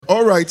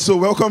All right, so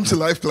welcome to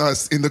Life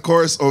Class. In the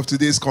course of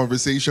today's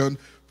conversation,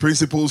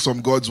 principles from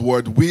God's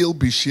Word will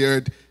be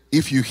shared.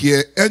 If you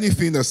hear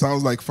anything that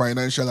sounds like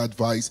financial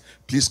advice,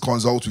 please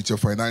consult with your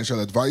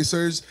financial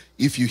advisors.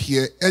 If you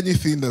hear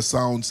anything that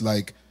sounds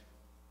like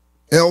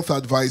health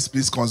advice,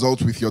 please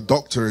consult with your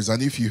doctors.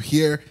 And if you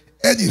hear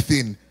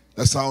anything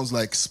that sounds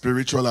like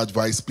spiritual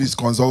advice, please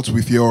consult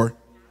with your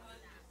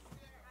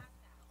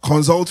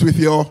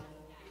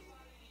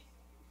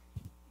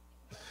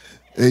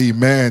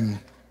Amen.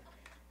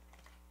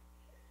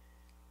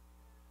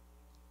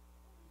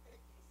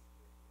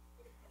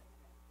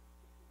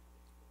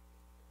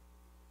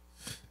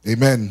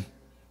 Amen.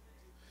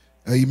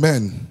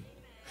 Amen.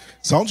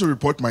 So I want to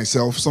report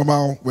myself.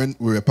 Somehow when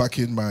we were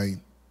packing, my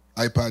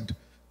iPad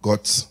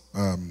got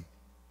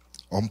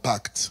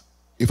unpacked,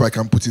 if I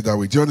can put it that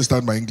way. Do you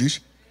understand my English?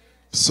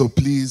 So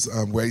please,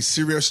 we're a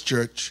serious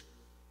church.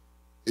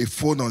 A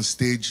phone on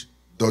stage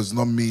does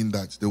not mean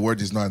that the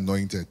word is not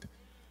anointed.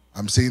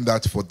 I'm saying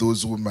that for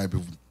those who might be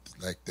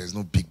like, there's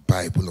no big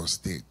Bible on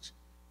stage.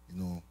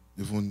 You know,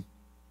 even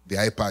the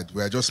iPad,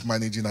 we are just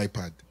managing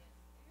iPad.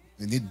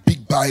 We need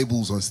big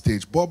Bibles on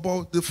stage. But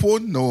the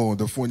phone, no,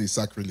 the phone is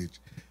sacrilege.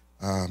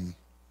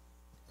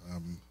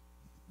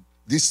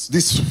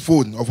 This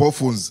phone, of all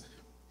phones,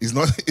 is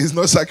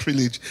not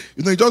sacrilege.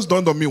 You know, it just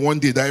dawned on me one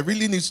day that I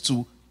really need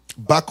to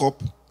back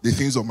up the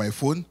things on my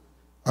phone.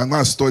 I'm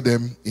going to store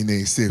them in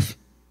a safe.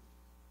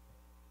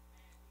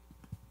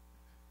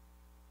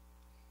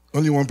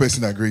 Only one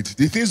person agreed.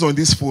 The things on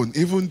this phone,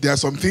 even there are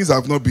some things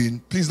I've not been.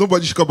 Please,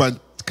 nobody should come and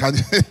can.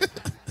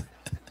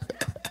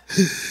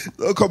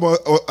 Don't come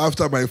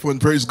after my phone.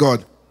 Praise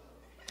God.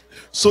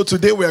 So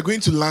today we are going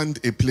to land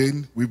a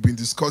plane. We've been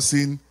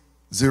discussing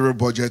zero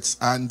budgets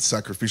and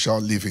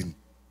sacrificial living.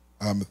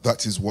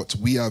 That is what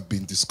we have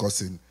been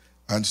discussing.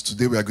 And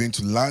today we are going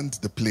to land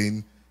the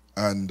plane.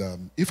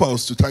 And if I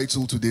was to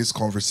title today's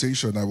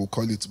conversation, I will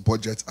call it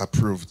Budget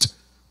Approved.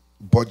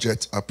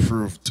 Budget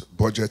Approved.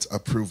 Budget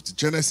Approved.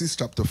 Genesis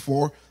chapter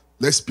 4.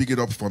 Let's pick it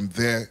up from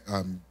there.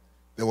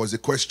 There was a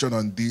question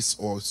on this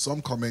or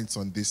some comments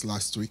on this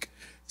last week.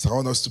 So I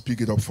want us to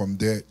pick it up from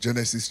there.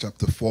 Genesis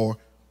chapter 4.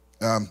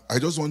 I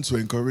just want to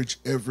encourage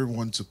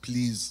everyone to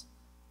please,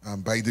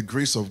 by the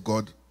grace of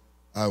God,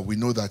 we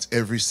know that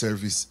every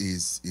service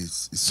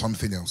is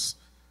something else.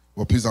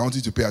 But please, I want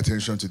you to pay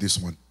attention to this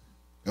one.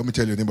 Let me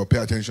tell your neighbor, pay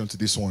attention to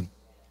this one.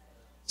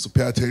 So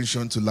pay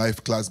attention to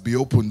Life Class. Be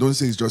open. Don't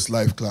say it's just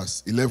Life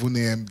Class. 11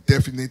 a.m.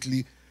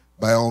 definitely,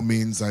 by all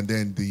means. And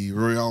then the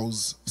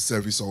Royals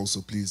service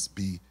also, please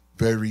be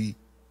very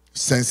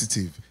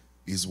sensitive,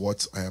 is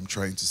what I am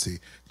trying to say.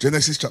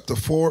 Genesis chapter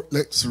 4,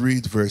 let's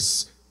read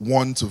verse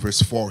 1 to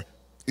verse 4.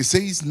 It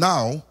says,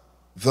 now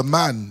the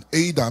man,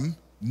 Adam,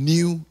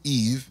 knew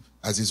Eve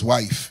as his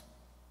wife,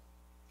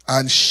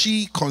 and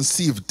she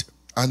conceived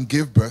and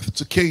gave birth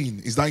to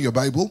Cain. Is that in your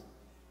Bible?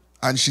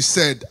 And she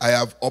said, I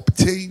have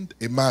obtained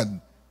a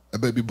man, a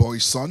baby boy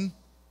son,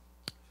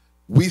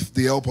 with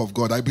the help of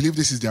God. I believe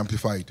this is the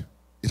Amplified.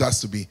 It has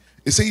to be.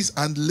 It says,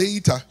 and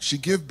later she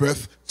gave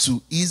birth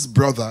to his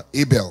brother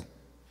Abel.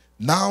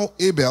 Now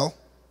Abel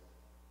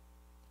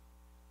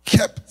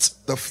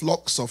kept the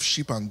flocks of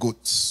sheep and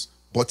goats,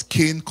 but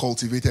Cain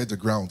cultivated the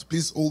ground.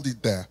 Please hold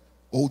it there.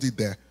 Hold it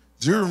there.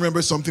 Do you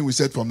remember something we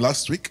said from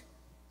last week?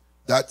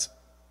 That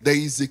there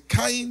is a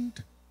kind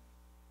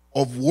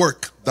of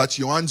work that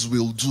your hands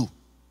will do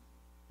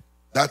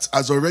that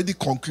has already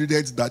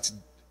concluded that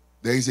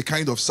there is a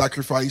kind of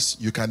sacrifice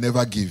you can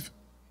never give.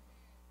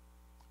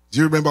 Do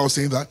you remember I was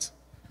saying that?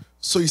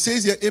 So he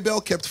says here, Abel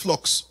kept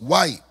flocks.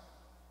 Why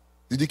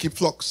did he keep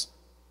flocks?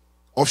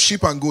 Of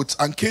sheep and goats.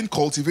 And Cain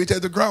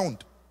cultivated the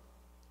ground.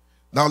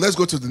 Now let's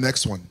go to the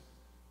next one.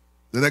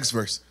 The next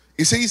verse.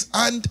 It says,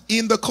 and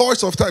in the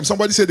course of time,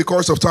 somebody say the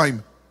course of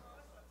time.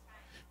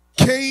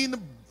 Cain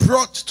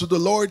brought to the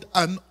Lord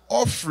an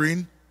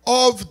offering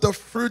of the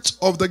fruit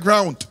of the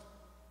ground.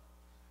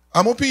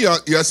 I'm hoping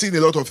you are seeing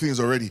a lot of things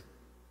already.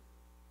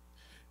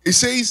 It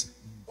says,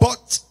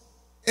 but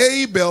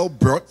Abel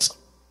brought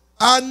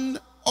an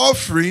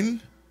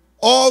offering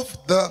of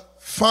the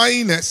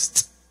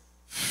finest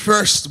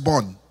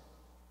firstborn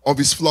of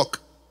his flock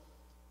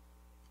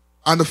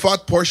and the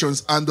fat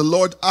portions, and the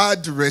Lord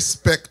had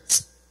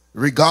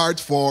regard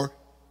for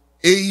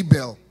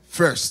Abel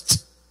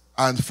first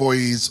and for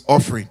his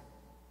offering.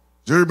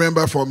 Do you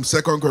remember from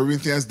 2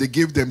 Corinthians, they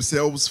give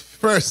themselves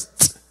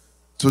first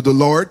to the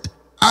Lord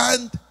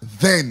and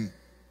then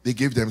they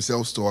give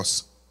themselves to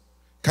us.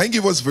 Can you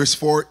give us verse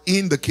 4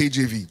 in the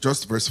KJV?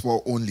 Just verse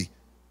 4 only.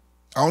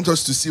 I want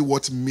us to see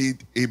what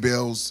made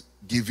Abel's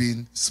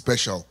giving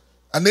special.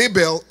 And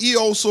Abel, he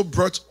also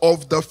brought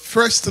of the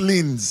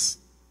firstlings.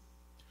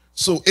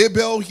 So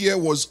Abel here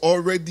was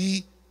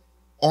already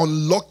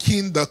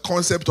unlocking the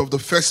concept of the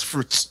first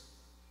fruits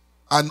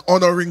and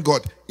honoring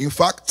God. In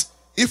fact,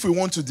 if we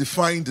want to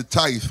define the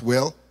tithe,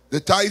 well, the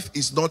tithe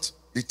is not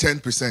the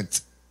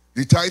 10%.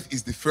 The tithe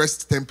is the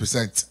first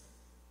 10%.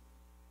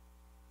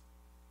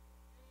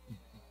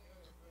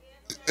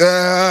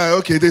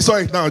 Okay, they saw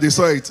it now. They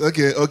saw it.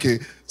 Okay.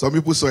 Some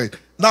people saw it.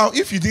 Now,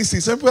 if you didn't see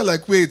it, some people are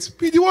like, wait,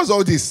 PD, what's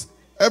all this?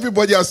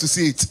 Everybody has to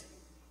see it.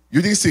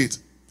 You didn't see it.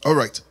 All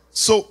right.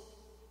 So,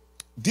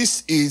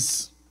 this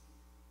is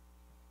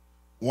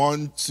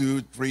 1,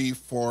 2, 3,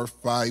 4,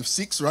 5,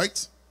 6,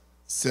 right?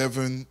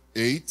 7,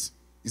 8.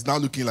 It's now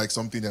looking like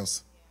something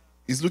else.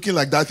 It's looking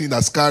like that thing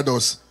that scarred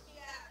us.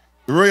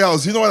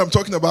 Royals, you know what I'm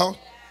talking about?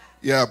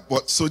 Yeah,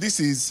 but so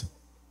this is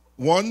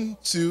 1,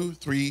 2,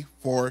 3,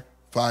 4,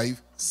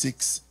 5,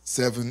 6,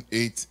 7,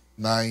 8,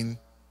 9,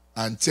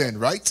 and 10,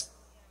 right?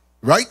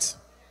 Right?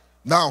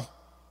 Now,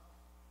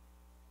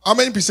 how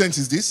many percent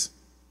is this?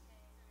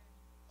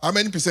 How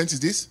many percent is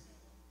this?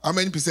 How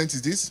many percent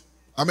is this?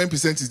 How many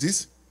percent is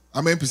this?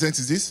 How many percent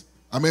is this?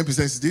 How many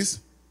percent is this?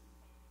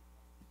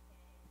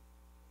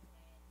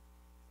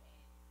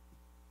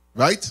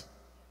 Right?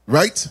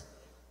 Right?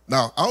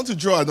 Now, I want to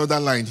draw another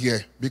line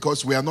here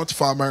because we are not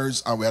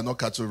farmers and we are not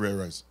cattle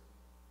rearers.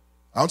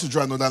 I want to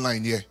draw another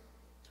line here.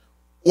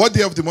 What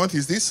day of the month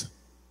is this?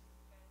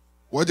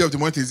 What day of the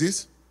month is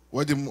this?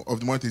 What day of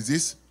the month is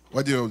this?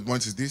 What day of the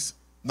month is this?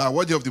 Now,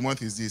 what day of the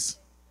month is this?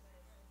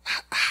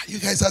 You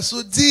guys are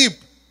so deep.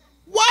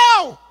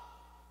 Wow!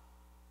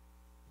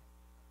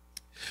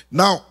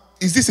 Now,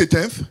 is this a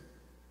 10th?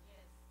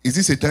 Is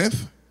this a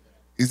 10th?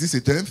 Is this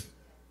a 10th?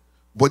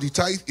 But the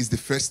tithe is the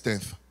first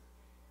 10th.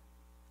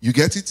 You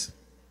get it?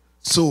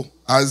 So,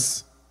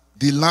 as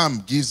the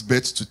lamb gives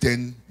birth to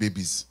 10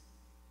 babies,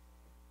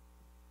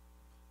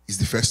 is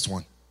the first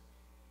one.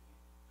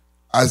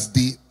 As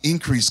the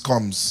increase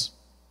comes,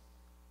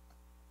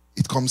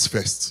 it comes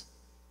first.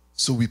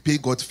 So we pay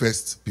God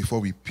first before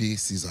we pay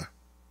Caesar.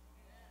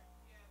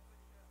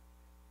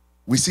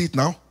 We see it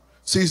now?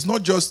 So it's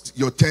not just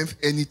your 10th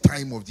any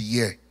time of the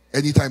year,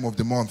 any time of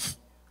the month.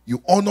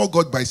 You honor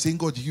God by saying,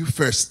 God, you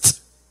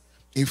first.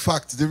 In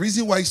fact, the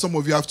reason why some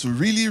of you have to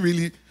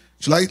really,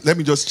 let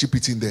me just chip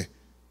it in there.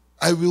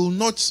 I will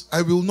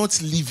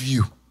not leave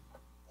you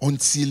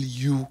until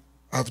you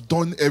have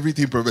done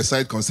everything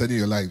prophesied concerning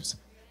your lives.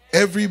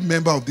 Every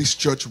member of this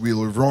church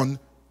will run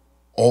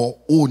or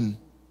own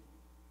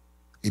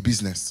a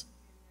business.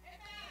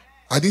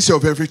 I didn't say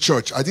of every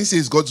church. I didn't say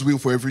it's God's will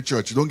for every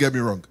church. Don't get me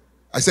wrong.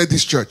 I said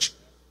this church.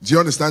 Do you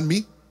understand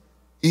me?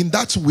 In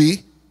that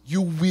way,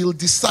 you will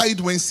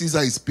decide when Caesar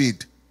is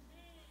paid.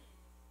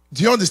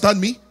 Do you understand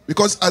me?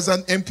 Because as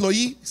an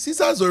employee,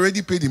 Caesar has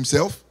already paid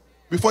himself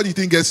before the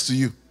thing gets to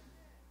you.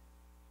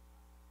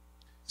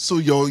 So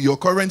your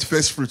current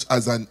first fruit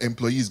as an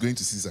employee is going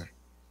to Caesar.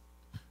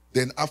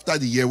 Then after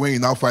the year, when you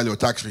now file your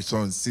tax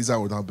returns, Caesar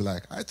will now be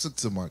like, I took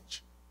too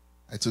much.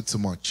 I took too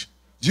much.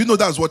 Do you know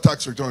that's what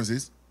tax returns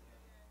is?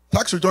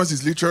 Tax returns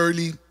is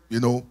literally,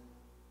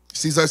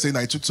 Caesar saying,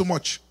 I took too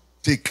much.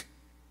 Take.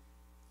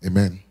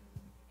 Amen.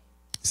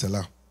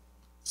 Selah.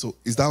 So,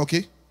 is that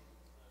okay?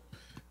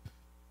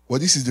 Well,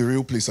 this is the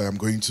real place I am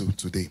going to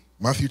today.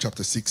 Matthew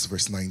chapter 6,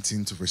 verse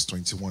 19 to verse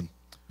 21.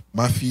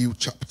 Matthew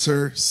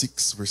chapter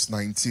 6, verse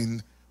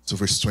 19 to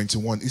verse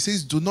 21. It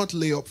says, do not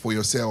lay up for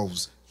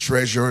yourselves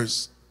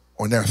treasures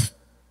on earth,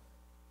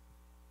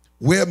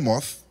 where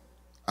moth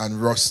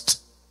and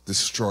rust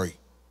destroy,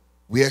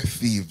 where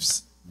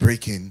thieves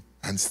break in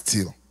and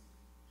steal.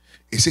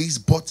 It says,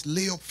 but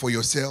lay up for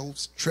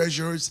yourselves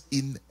treasures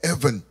in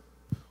heaven,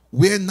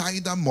 where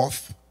neither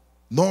moth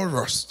nor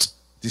rust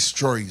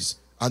destroys,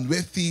 and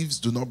where thieves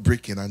do not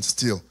break in and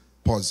steal.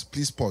 Pause.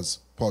 Please pause.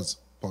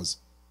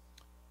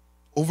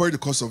 Over the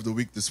course of the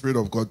week, the Spirit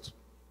of God,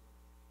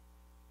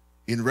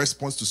 in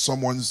response to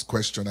someone's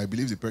question, I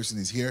believe the person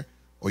is here,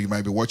 or you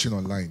might be watching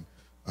online.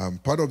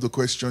 Part of the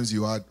questions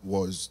you had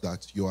was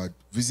that you had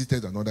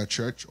visited another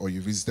church or you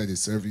visited a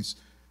service,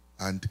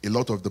 and a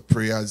lot of the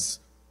prayers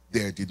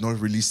there did not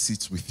really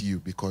sit with you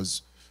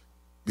because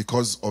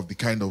of the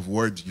kind of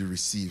word you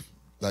received.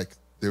 Like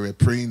they were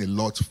praying a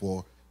lot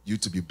for you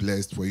to be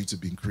blessed, for you to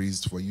be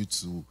increased, for you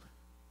to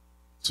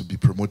be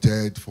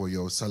promoted, for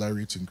your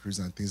salary to increase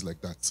and things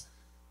like that.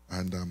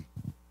 And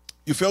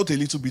you felt a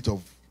little bit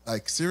of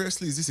like,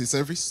 seriously, is this a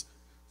service?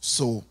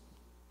 So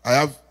I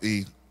have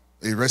a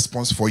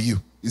response for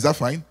you. Is that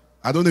fine?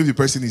 I don't know if the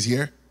person is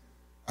here.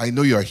 I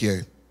know you are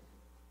here.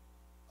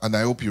 And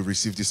I hope you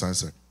receive this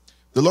answer.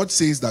 The Lord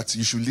says that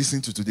you should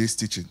listen to today's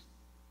teaching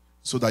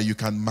so that you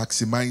can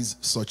maximize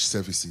such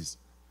services.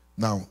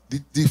 Now,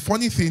 the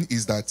funny thing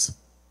is that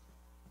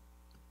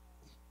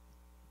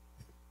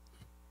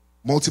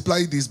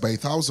multiply this by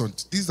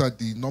 1,000. These are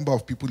the number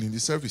of people in the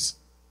service.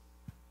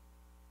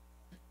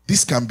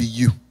 This can be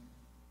you.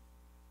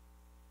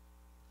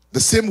 The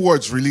same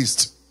words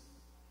released.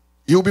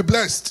 You'll be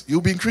blessed.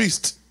 You'll be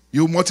increased.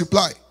 You'll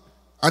multiply.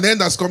 An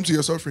end has come to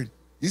your suffering.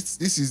 This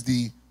is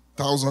the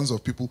thousands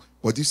of people,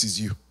 but this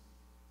is you.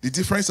 The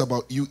difference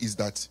about you is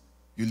that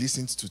you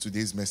listened to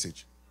today's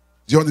message.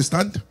 Do you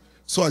understand?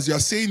 So as you are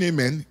saying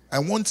amen, I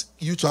want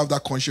you to have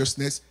that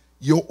consciousness.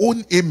 Your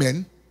own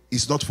amen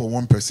is not for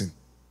one person.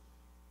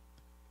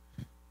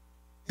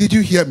 Did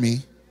you hear me?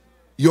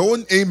 Your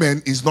own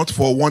amen is not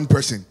for one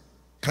person.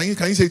 Can you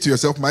say to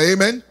yourself, my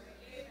amen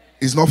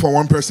is not for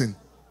one person?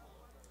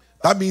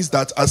 That means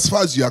that as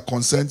far as you are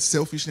concerned,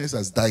 selfishness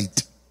has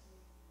died.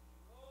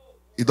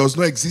 It does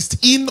not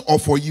exist in or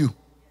for you.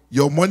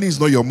 Your money is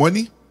not your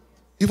money.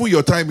 Even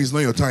your time is not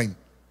your time.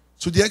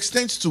 To the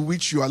extent to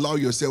which you allow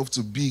yourself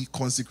to be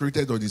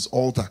consecrated on this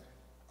altar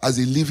as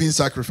a living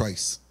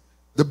sacrifice.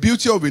 The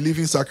beauty of a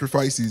living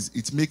sacrifice is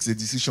it makes a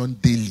decision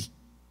daily.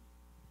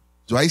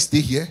 Do I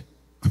stay here?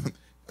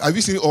 Have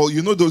you seen all,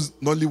 you know those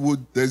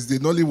Nollywood, there's the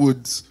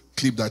Nollywood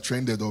clip that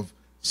trended of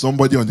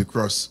somebody on the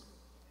cross.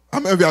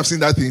 How many of you have seen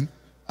that thing?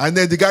 And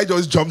then the guy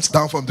just jumped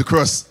down from the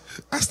cross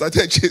and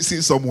started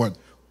chasing someone.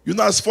 You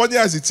know, as funny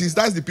as it is,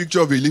 that's the picture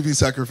of a living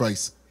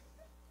sacrifice.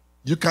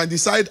 You can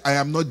decide, I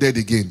am not dead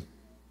again.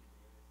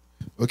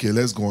 Okay,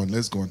 let's go on.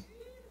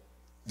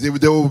 They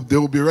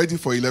will be ready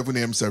for 11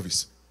 a.m.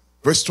 service.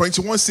 Verse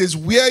 21 says,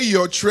 where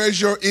your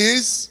treasure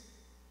is,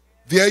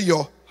 there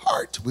your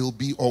heart will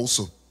be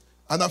also.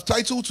 And I've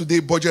titled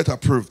today, Budget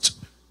Approved.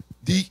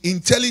 The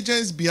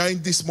intelligence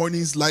behind this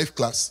morning's live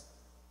class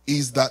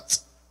is that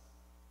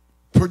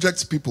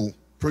project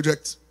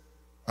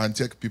and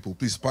tech people,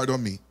 please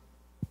pardon me.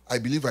 I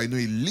believe I know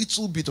a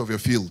little bit of your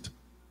field.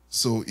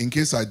 So in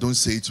case I don't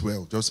say it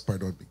well, just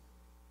pardon me.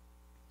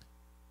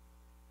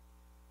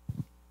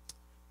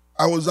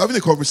 I was having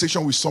a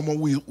conversation with someone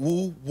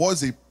who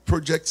was a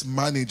project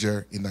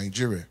manager in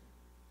Nigeria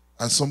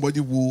and somebody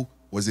who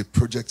was a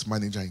project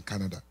manager in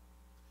Canada.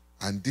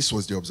 And this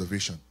was the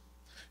observation.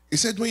 He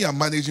said, when you are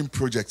managing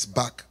projects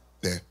back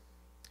there,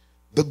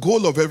 the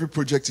goal of every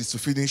project is to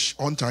finish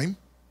on time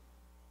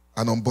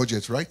and on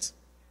budget, right?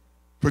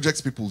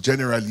 Project people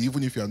generally,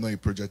 even if you are not a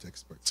project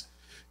expert.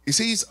 He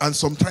says, and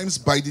sometimes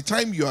by the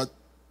time you are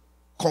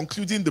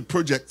concluding the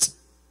project,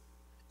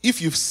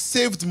 if you've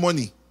saved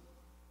money,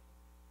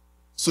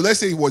 so let's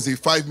say it was a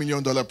 $5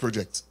 million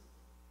project,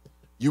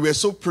 you were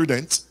so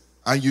prudent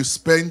and you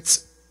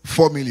spent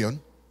 $4 million,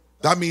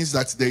 that means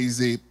that there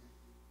is a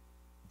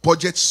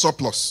budget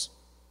surplus,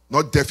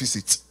 not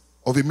deficit,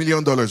 of $1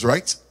 million,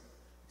 right?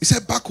 He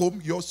said back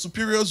home, your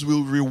superiors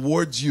will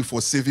reward you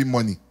for saving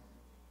money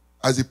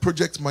as a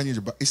project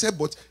manager. He said,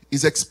 but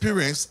his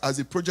experience as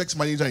a project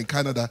manager in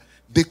Canada,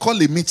 they call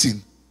a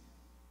meeting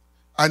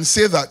and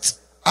say that,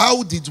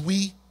 how did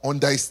we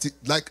underestimate,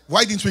 like,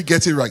 why didn't we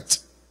get it right?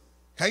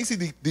 Can you see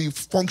the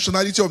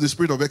functionality of the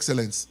spirit of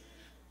excellence?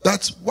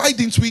 That's why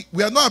didn't we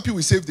are not happy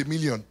we saved $1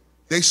 million.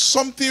 There's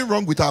something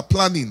wrong with our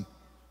planning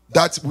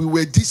that we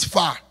were this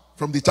far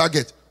from the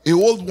target. A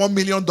whole $1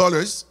 million.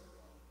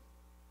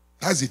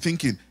 That's the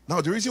thinking.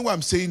 Now, the reason why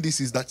I'm saying this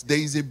is that there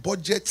is a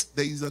budget,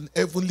 there is an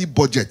heavenly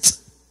budget.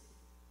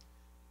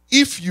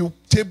 If you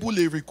table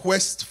a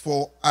request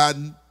for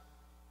an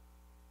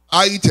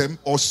item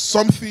or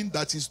something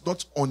that is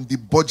not on the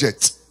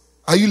budget,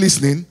 are you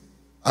listening?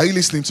 Are you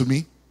listening to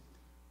me?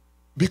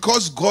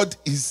 Because God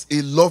is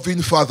a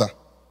loving Father,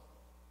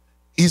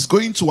 He's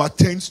going to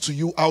attend to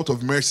you out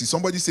of mercy.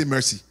 Somebody say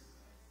mercy.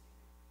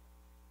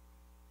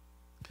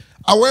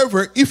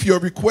 However, if your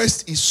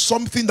request is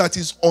something that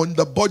is on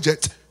the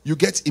budget, you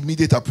get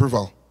immediate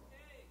approval.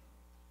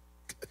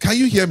 Can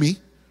you hear me?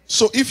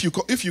 So if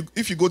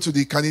you go to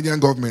the Canadian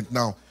government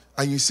now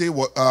and you say,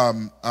 well,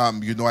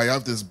 you know, I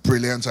have this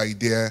brilliant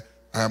idea.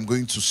 I am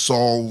going to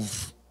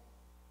solve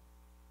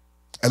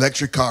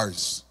electric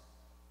cars.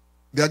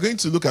 They are going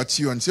to look at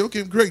you and say,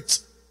 okay, great.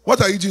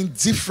 What are you doing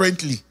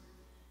differently?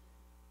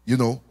 You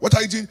know, what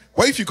are you doing?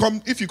 Well, if you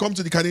come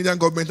to the Canadian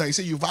government and you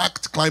say you've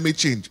hacked climate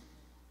change,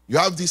 you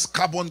have this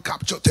carbon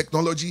capture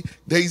technology,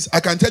 I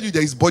can tell you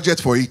there is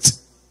budget for it.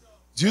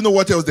 Do you know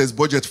what else there's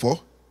budget for?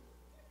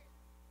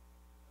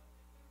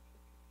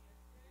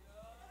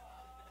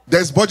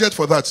 There's budget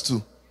for that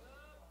too.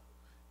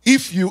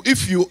 If you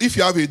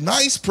have a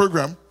nice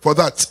program for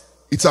that,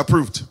 it's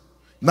approved.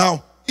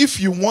 Now, if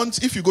you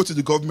go to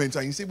the government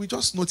and you say, we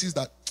just noticed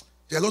that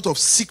there are a lot of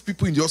sick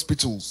people in the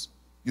hospitals,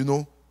 you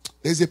know,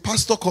 there's a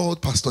pastor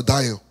called Pastor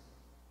Dayo.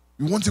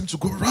 We want him to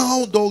go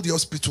around all the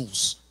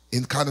hospitals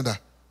in Canada,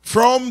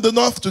 from the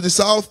north to the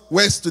south,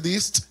 west to the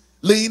east,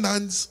 laying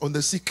hands on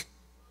the sick.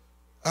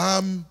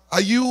 Why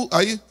are you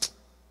interested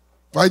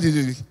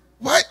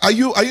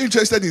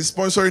in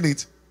sponsoring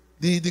it?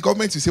 The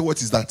government will say,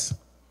 what is that?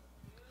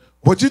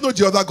 But you know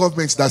the other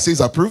government that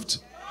says approved?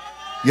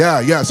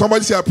 Yeah.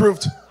 Somebody say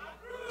approved.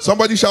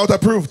 Somebody shout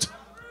approved.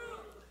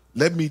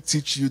 Let me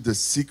teach you the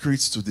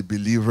secrets to the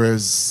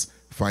believer's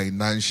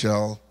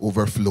financial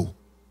overflow.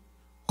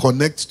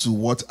 Connect to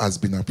what has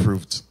been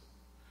approved.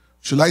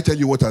 Should I tell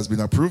you what has been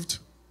approved?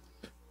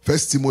 1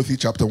 Timothy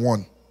chapter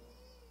 1.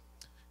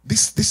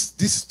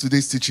 This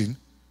today's teaching,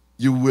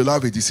 you will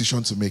have a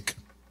decision to make.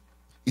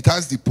 It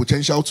has the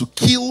potential to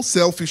kill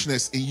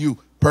selfishness in you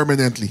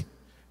permanently.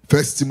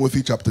 1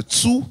 Timothy chapter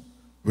 2,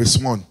 verse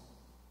 1.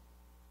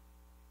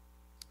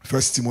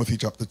 1 Timothy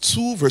chapter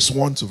 2, verse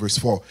 1 to verse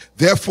 4.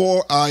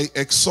 Therefore, I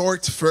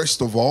exhort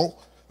first of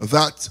all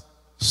that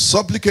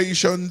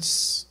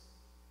supplications,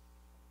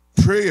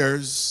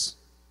 prayers,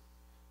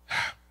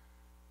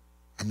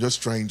 I'm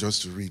just trying to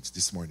read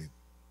this morning,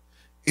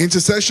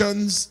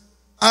 intercessions,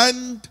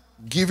 and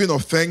giving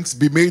of thanks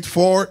be made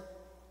for.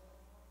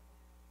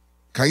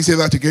 Can you say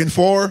that again?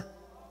 For?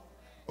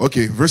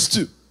 Okay, verse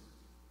 2.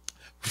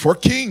 For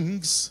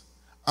kings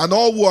and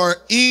all who are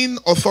in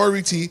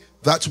authority,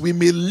 that we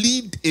may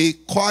lead a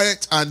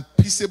quiet and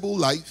peaceable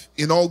life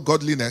in all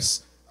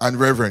godliness and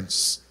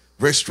reverence.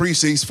 Verse 3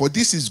 says, for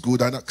this is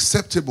good and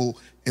acceptable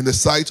in the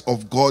sight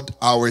of God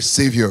our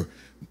Savior.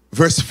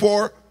 Verse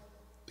 4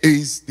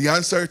 is the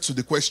answer to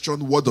the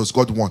question, what does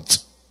God want?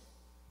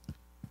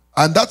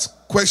 And that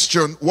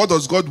question, what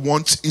does God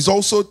want, is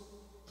also,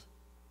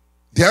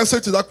 the answer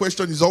to that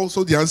question is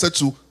also the answer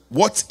to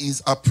what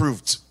is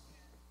approved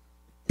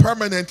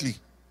permanently.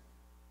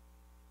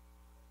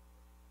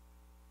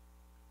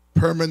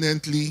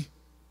 Permanently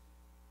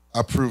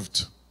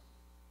approved.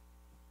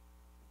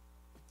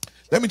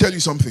 Let me tell you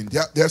something.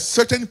 There are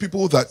certain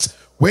people that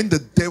when the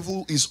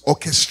devil is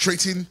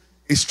orchestrating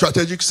a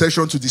strategic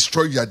session to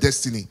destroy their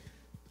destiny,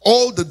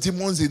 all the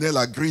demons in hell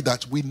agree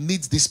that we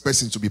need this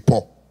person to be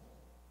poor.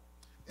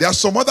 There are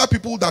some other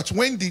people that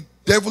when the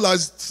devil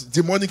has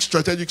demonic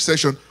strategic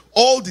session,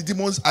 all the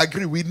demons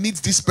agree we need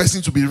this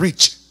person to be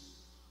rich.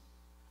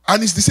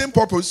 And it's the same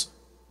purpose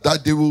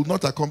that they will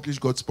not accomplish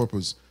God's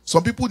purpose.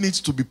 Some people need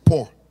to be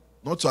poor,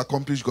 not to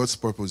accomplish God's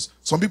purpose.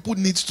 Some people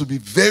need to be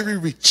very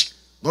rich,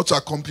 not to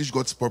accomplish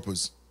God's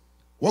purpose.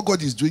 What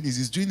God is doing is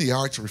He's doing a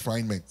heart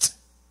refinement.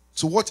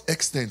 To what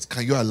extent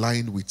can you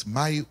align with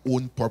my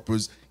own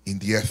purpose in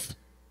the earth?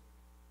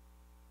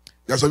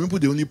 There are some people,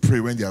 they only pray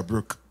when they are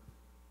broke.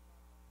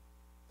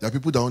 There are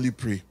people that only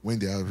pray when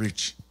they are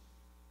rich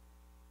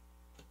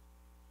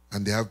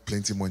and they have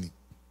plenty money.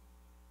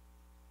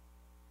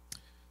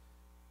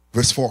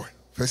 Verse 4,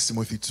 1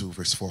 Timothy 2,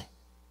 verse 4.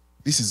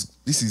 This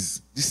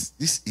is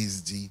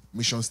the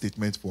mission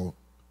statement for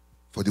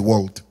the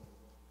world.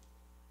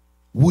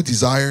 Who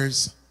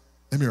desires,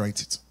 let me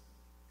write it.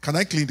 Can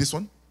I clean this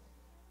one?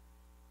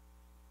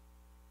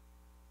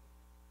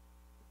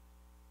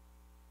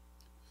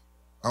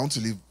 I want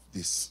to leave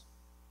this.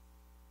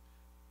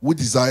 Who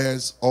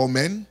desires all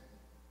men?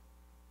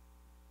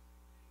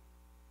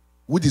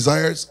 Who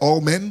desires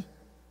all men?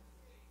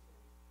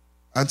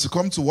 And to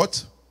come to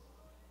what?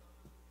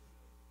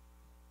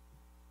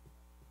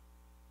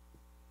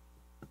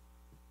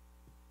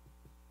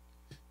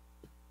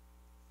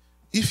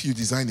 If you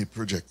design a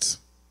project,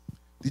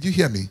 did you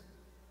hear me?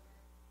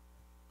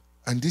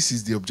 And this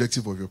is the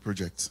objective of your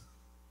project.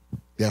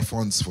 There are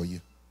funds for you.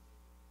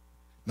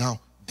 Now,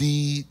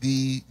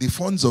 the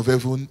funds of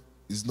heaven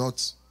is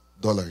not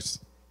dollars.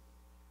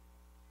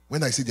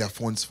 When I say there are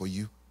funds for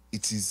you,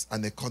 it is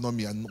an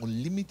economy, an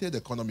unlimited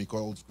economy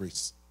called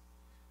grace.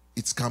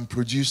 It can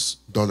produce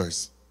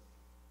dollars.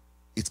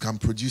 It can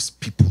produce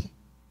people.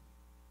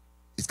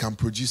 It can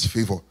produce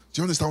favor. Do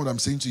you understand what I'm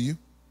saying to you? Do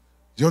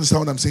you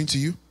understand what I'm saying to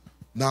you?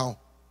 Now,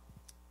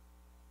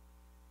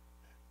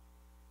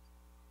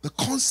 the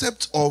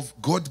concept of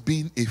God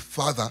being a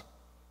father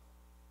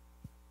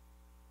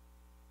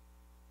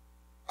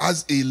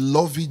has a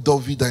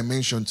lovey-dovey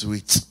dimension to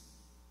it.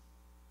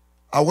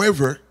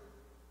 However,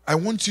 I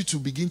want you to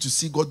begin to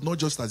see God not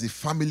just as a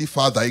family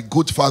father, a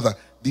good father,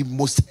 the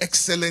most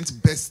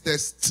excellent,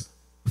 bestest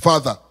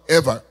father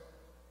ever.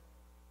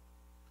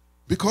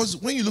 Because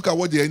when you look at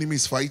what the enemy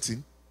is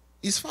fighting,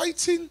 he's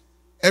fighting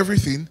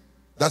everything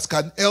that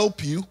can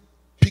help you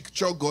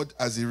picture God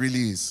as he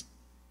really is.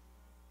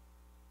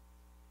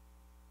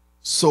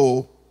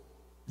 So,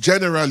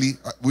 generally,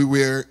 we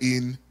were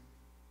in,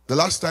 the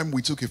last time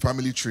we took a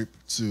family trip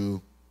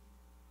to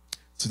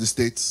the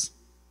States,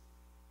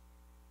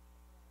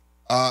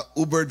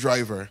 Uber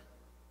driver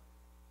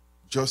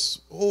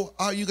just, how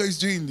are you guys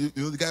doing? You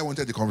know, the guy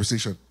wanted the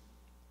conversation.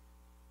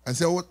 And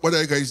said, what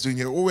are you guys doing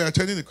here? Oh, we're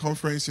attending a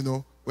conference,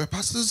 we're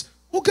pastors.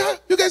 Oh, God,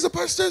 you guys are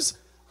pastors?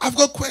 I've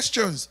got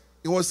questions.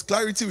 It was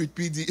Clarity with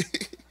PD.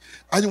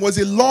 And it was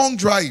a long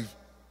drive.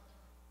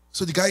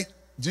 So the guy,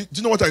 do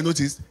you know what I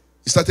noticed?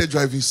 He started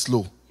driving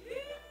slow.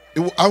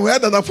 And we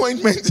had an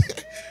appointment.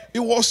 It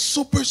was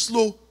super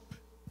slow.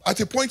 At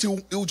a point, he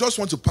would just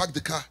want to park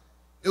the car.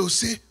 He would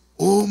say,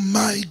 oh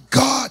my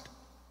God,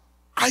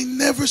 I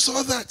never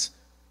saw that.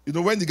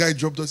 When the guy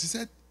dropped us, he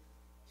said,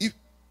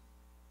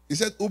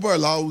 Uber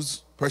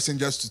allows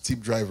passengers to tip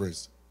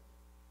drivers.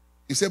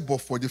 He said, but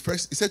for the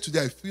first, he said,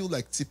 today I feel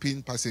like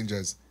tipping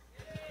passengers.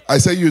 I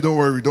said, don't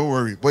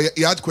worry. But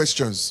he had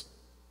questions.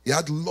 He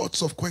had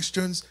lots of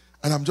questions.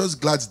 And I'm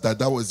just glad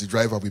that was the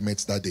driver we met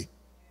that day.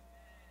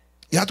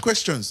 He had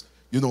questions,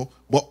 But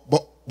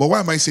why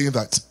am I saying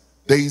that?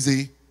 There is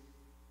a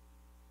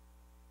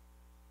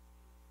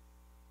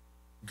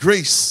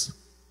grace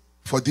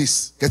for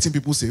this, getting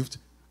people saved.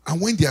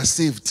 And when they are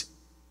saved,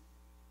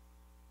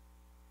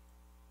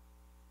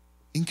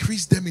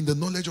 increase them in the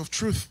knowledge of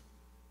truth.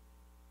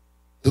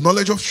 The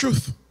knowledge of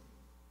truth.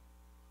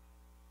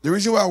 The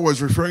reason why I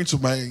was referring to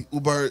my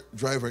Uber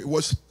driver, it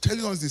was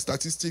telling us the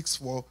statistics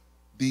for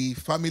the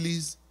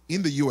families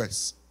in the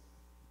US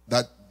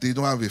that they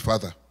don't have a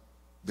father.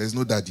 There's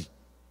no daddy.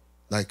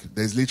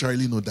 There's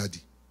literally no daddy.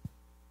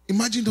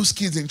 Imagine those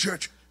kids in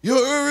church.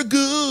 You're a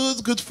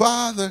good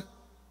father.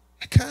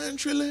 I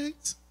can't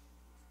relate.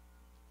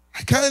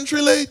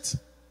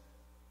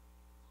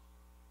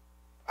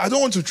 I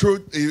don't want to throw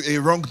a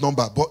wrong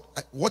number,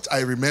 but what I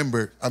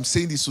remember, I'm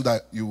saying this so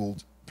that you will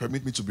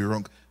permit me to be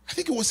wrong. I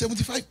think it was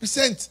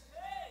 75%.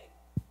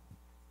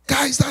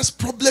 Guys, that's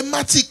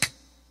problematic.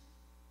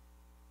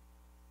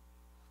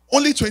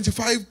 Only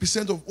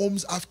 25% of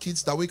homes have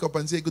kids that wake up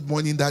and say, good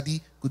morning,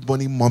 daddy, good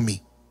morning,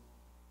 mommy.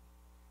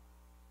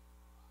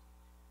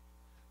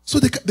 So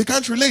they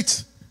can't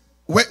relate.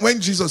 When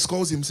Jesus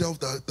calls himself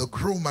the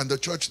groom and the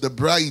church, the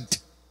bride,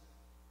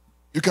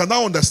 you can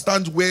now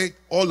understand where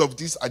all of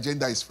this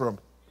agenda is from.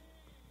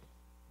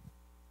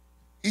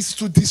 It's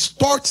to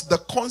distort the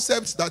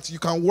concepts that you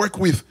can work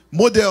with.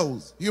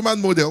 Models,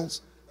 human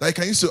models. Like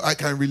I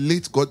can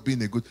relate God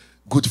being a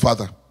good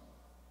father.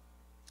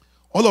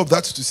 All of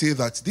that to say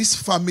that this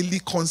family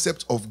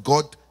concept of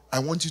God, I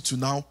want you to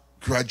now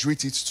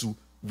graduate it to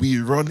we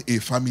run a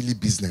family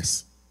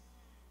business.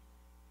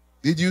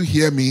 Did you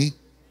hear me?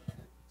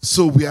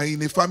 So we are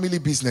in a family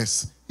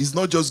business. It's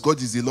not just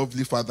God is a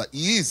lovely father.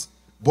 He is.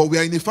 But we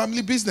are in a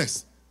family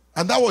business.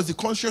 And that was the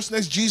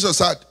consciousness Jesus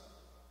had.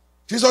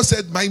 Jesus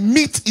said, my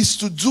meat is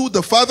to do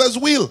the Father's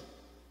will.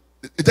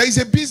 There is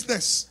a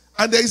business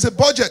and there is a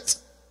budget.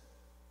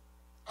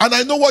 And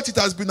I know what it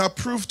has been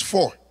approved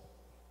for.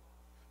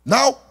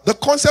 Now, the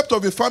concept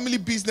of a family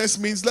business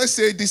means, let's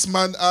say this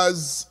man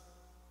has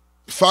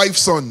 5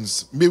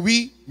 sons. May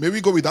we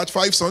go with that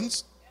 5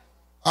 sons?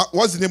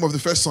 What's the name of the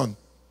first son?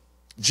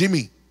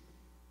 Jimmy.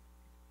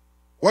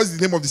 What's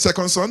the name of the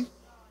second son?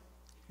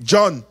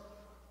 John.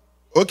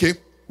 Okay,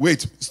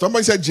 wait.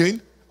 Somebody said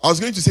Jane. I was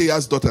going to say he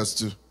has daughters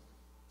too.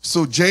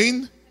 So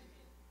Jane,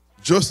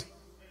 just...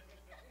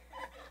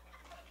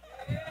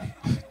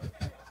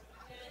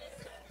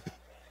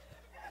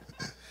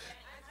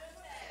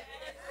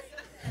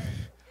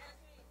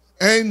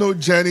 Ain't no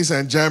Janice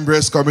and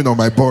Jambres coming on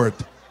my board.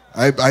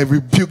 I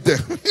rebuke them.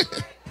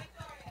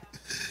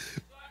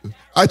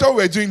 I thought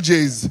we were doing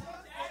J's.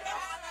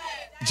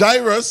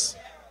 Jairus.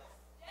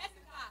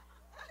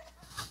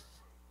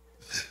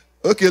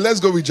 Okay, let's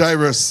go with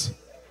Jairus.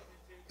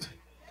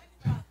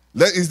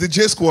 Is the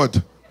J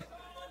squad.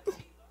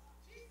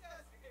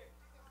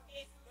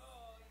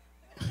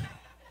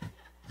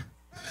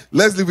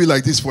 Let's leave it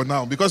like this for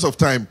now because of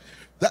time.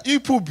 That you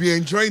people be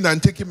enjoying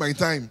and taking my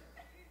time.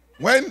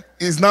 When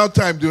it's now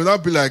time, they will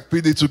not be like,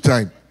 PD took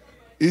time.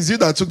 It's you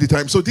that took the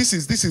time. So this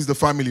is the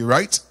family,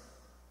 right?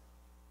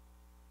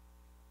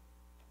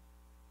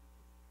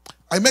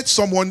 I met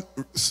someone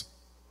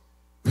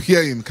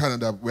here in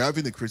Canada. We're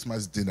having a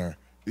Christmas dinner.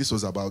 This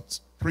was about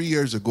 3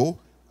 years ago.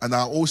 And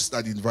our host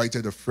had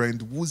invited a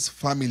friend whose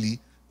family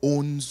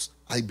owns,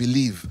 I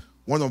believe,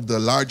 one of the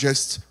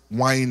largest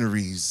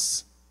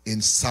wineries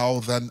in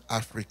Southern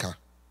Africa.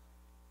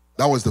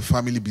 That was the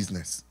family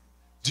business.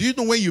 Do you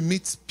know when you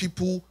meet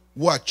people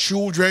who are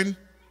children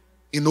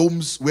in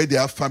homes where they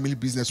have family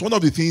business, one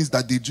of the things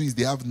that they do is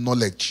they have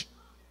knowledge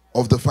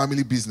of the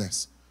family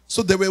business.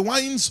 So there were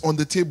wines on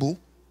the table,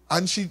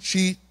 and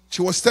she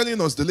was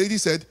telling us, the lady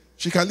said,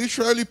 she can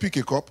literally pick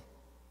a cup,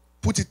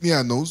 put it near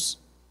her nose,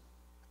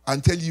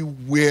 and tell you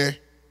where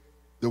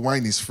the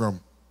wine is from.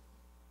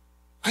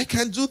 I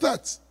can do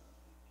that.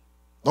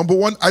 Number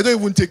one, I don't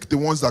even take the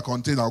ones that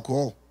contain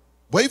alcohol.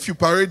 But if you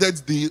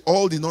paraded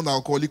all the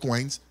non-alcoholic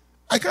wines,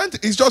 I can't,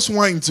 it's just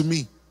wine to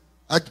me.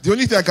 The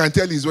only thing I can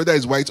tell is whether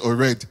it's white or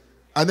red.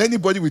 And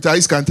anybody with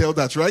eyes can tell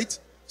that, right?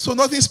 So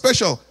nothing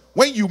special.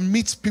 When you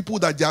meet people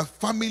that their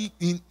family,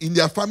 in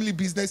their family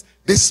business,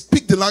 they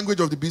speak the language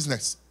of the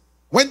business.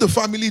 When the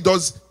family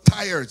does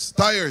tires.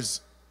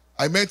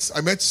 I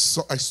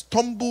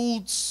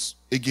stumbled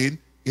again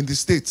in the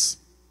States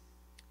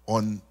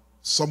on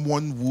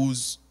someone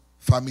whose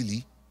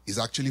family is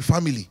actually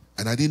family.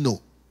 And I didn't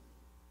know.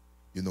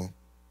 You know,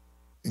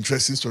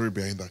 interesting story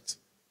behind that.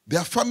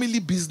 Their family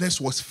business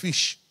was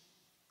fish.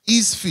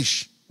 Is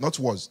fish, not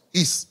was,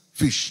 is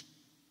fish.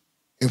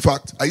 In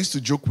fact, I used to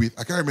joke with,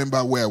 I can't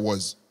remember where I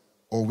was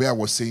or where I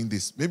was saying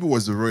this. Maybe it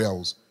was the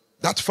Royals.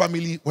 That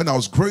family, when I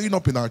was growing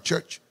up in our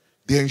church,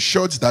 they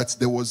ensured that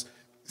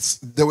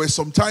there were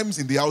some times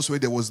in the house where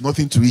there was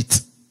nothing to eat.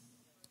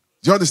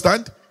 Do you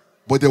understand?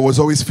 But there was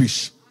always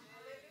fish.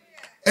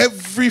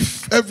 Every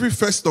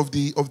first of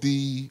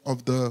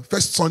the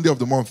first Sunday of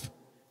the month,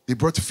 they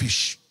brought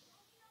fish.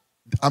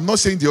 I'm not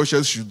saying the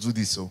ushers should do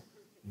this,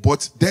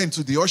 but then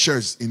to the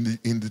ushers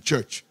in the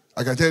church,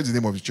 I can tell you the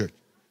name of the church.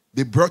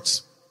 They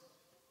brought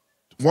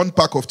 1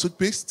 pack of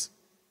toothpaste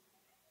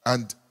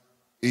and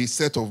a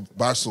set of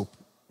bar soap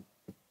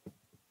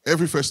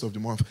every first of the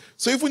month.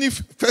 So even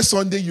if first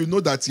Sunday you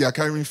know that you are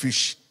carrying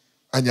fish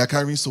and you are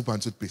carrying soap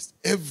and toothpaste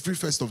every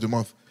first of the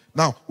month.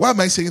 Now, why am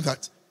I saying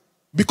that?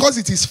 Because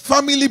it is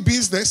family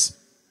business.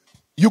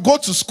 You go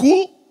to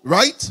school,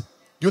 right?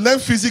 You learn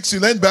physics, you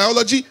learn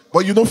biology,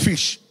 but you know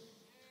fish.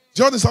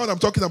 Do you understand what I'm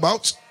talking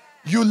about?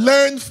 You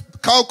learn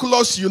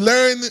calculus, you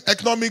learn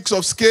economics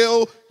of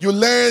scale, you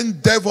learn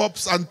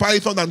DevOps and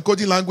Python and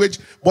coding language.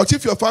 But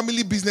if your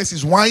family business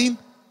is wine,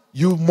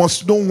 you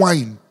must know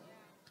wine.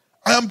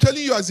 I am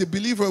telling you as a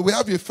believer, we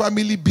have a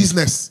family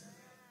business.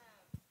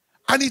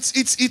 And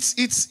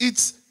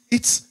it's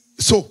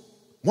so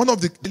one of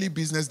the daily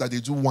business that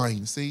they do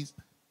wine says,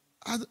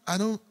 I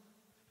don't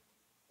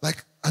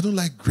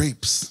like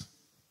grapes.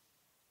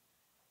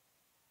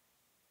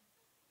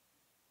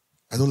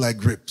 I don't like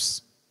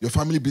grapes. Your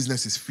family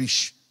business is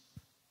fish.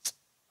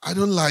 I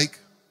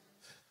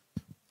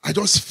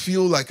just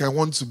feel like I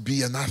want to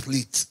be an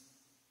athlete.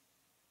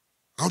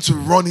 I want to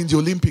run in the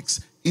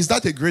Olympics. Is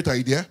that a great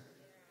idea?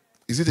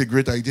 Is it a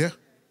great idea?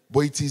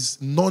 But it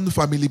is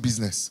non-family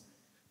business.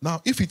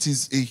 Now, if it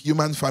is a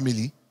human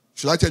family,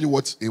 should I tell you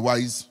what a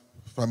wise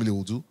family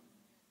will do?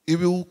 It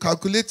will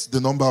calculate the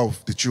number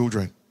of the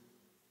children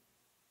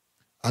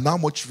and how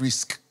much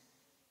risk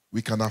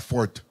we can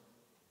afford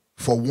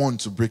for one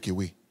to break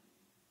away.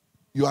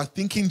 You are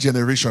thinking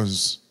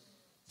generations.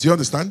 Do you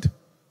understand?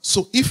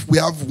 So if we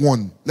have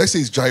one, let's say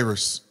it's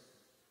Jairus,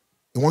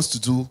 he wants to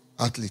do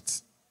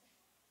athletes,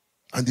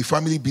 and the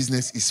family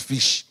business is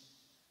fish.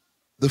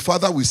 The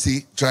father will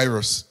say,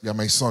 Jairus, you're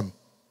my son.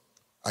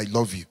 I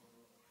love you.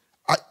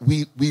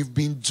 We've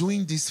been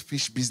doing this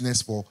fish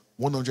business for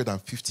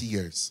 150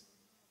 years.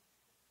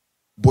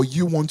 But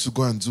you want to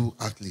go and do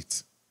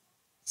athletes.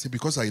 Say,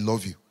 because I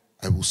love you,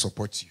 I will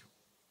support you.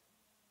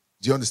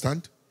 Do you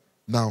understand?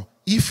 Now,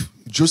 if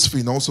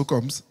Josephine also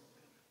comes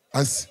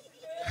and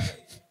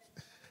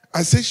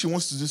says she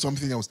wants to do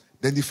something else,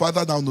 then the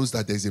father now knows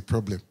that there's a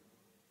problem.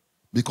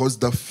 Because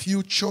the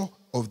future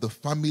of the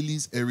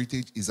family's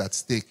heritage is at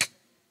stake.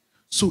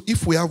 So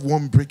if we have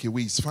one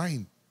breakaway, it's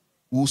fine.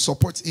 We'll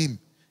support him.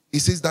 He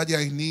says, Daddy,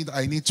 I need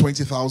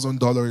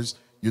 $20,000.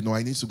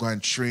 I need to go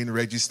and train,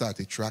 register at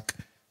a track.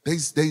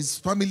 There's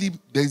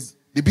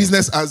the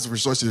business has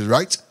resources,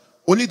 right?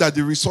 Only that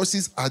the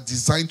resources are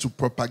designed to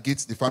propagate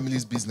the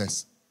family's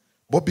business.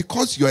 But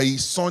because you are a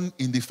son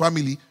in the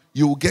family,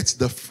 you will get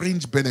the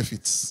fringe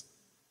benefits.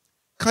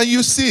 Can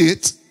you see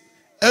it?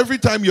 Every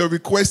time your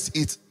request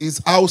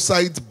is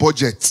outside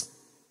budget,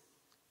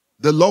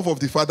 the love of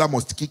the father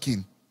must kick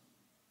in.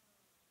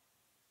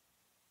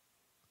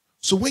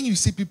 So when you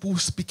see people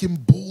speaking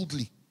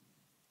boldly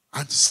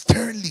and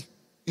sternly,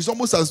 it's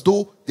almost as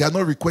though they are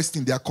not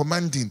requesting, they are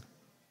commanding.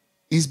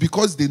 It's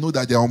because they know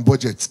that they are on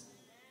budget.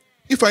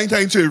 If I enter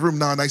into a room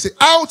now and I say,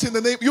 out in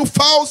the name, you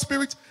foul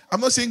spirit,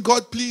 I'm not saying,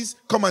 God, please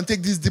come and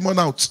take this demon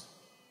out.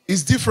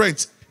 It's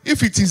different.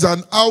 If it is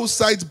an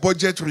outside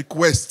budget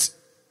request,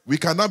 we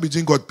cannot be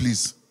doing God,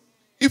 please.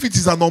 If it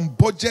is an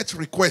on-budget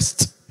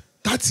request,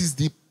 that is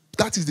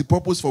the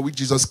purpose for which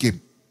Jesus came.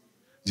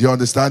 Do you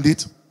understand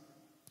it?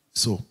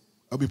 So,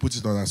 let me put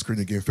it on our screen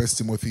again. 1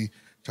 Timothy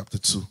chapter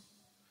 2.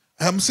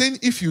 I'm saying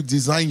if you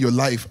design your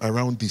life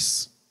around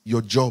this,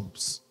 your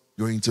jobs,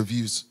 your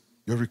interviews,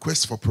 your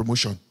requests for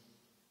promotion,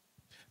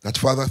 that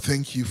Father,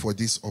 thank you for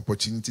this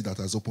opportunity that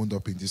has opened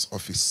up in this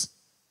office.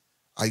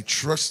 I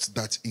trust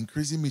that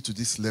increasing me to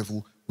this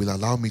level will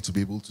allow me to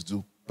be able to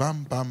do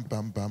bam, bam,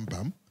 bam, bam,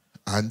 bam,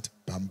 and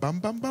bam, bam,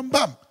 bam, bam,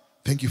 bam.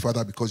 Thank you,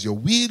 Father, because your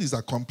will is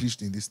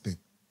accomplished in this thing.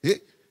 Hey,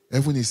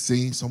 everyone is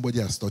saying somebody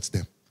has taught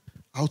them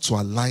how to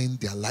align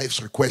their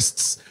life's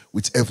requests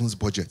with heaven's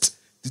budget.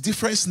 The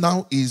difference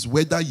now is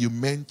whether you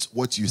meant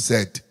what you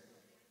said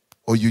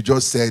or you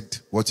just said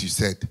what you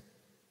said.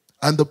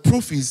 And the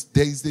proof is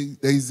there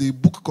is a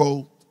book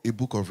called A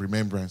Book of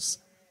Remembrance.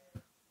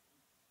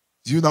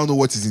 Do you now know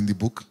what is in the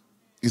book?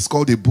 It's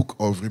called A Book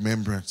of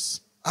Remembrance.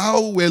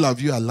 How well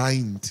have you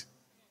aligned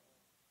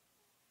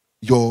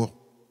your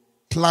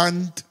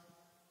planned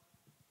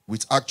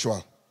with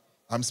actual?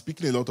 I'm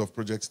speaking a lot of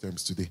project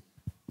terms today.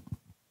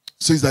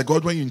 So it's like,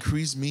 God, when you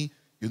increase me,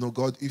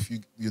 God, if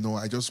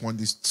I just want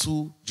these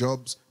 2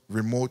 jobs,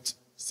 remote,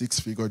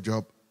 6-figure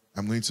job,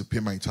 I'm going to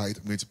pay my tithe,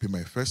 I'm going to pay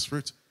my first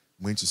fruit,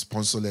 I'm going to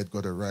sponsor Let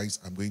God Arise,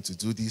 I'm going to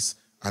do this,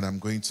 and I'm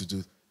going to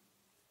do,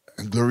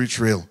 and Glory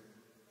Trail.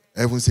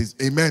 Everyone says,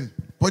 amen.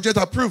 Budget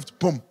approved,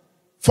 boom.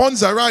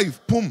 Funds arrive,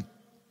 boom.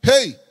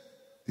 Hey,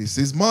 this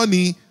is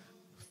money.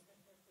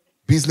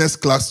 Business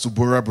class to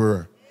Bora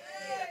Bora.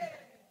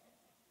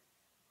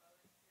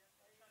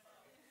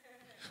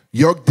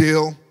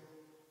 Yorkdale,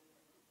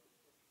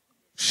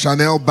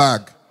 Chanel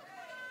bag.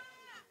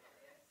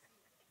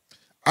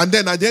 And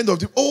then at the end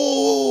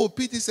of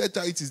Peter said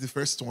tithe is the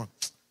first one.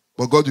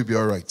 But God will be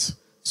all right.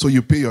 So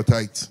you pay your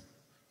tithe.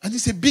 And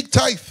it's a big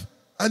tithe.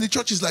 And the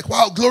church is like,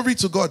 wow, glory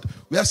to God.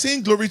 We are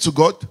saying glory to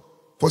God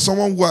for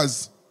someone who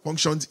has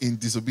functioned in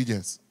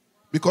disobedience.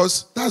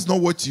 Because that's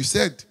not what you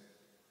said.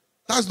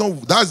 That's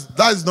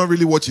not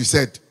really what you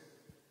said.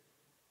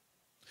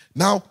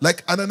 Now,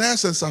 like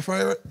Ananias and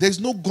Sapphira, there's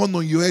no gun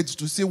on your head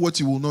to say what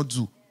you will not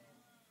do.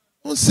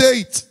 Don't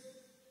say it.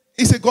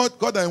 He said,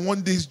 God, I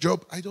want this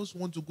job. I just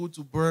want to go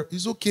to Burr.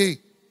 It's okay.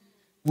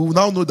 We will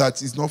now know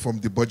that it's not from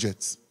the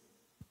budget.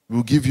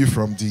 We'll give you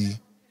from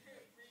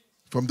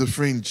the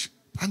fringe.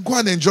 And go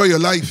and enjoy your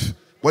life.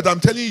 But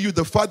I'm telling you,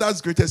 the Father's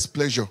greatest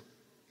pleasure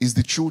is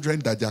the children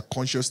that their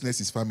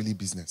consciousness is family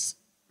business.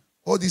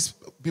 All these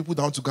people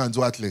down to go and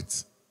do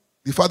athletes.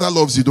 The Father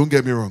loves you, don't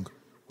get me wrong.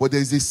 But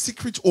there is a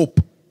secret hope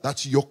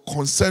that your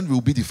concern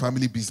will be the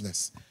family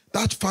business.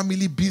 That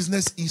family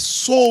business is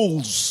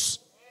souls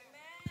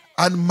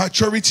and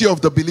maturity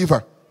of the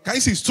believer. Can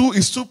you see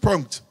it's two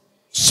pronged?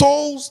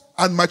 Souls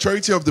and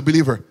maturity of the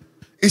believer.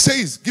 It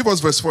says, give us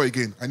verse 4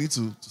 again. I need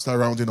to start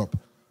rounding up.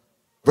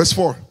 Verse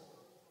 4.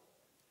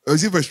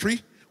 Is it verse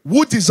 3?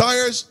 Who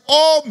desires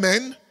all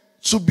men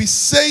to be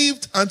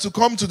saved and to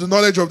come to the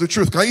knowledge of the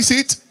truth. Can you see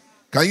it?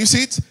 Can you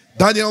see it?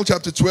 Daniel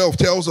chapter 12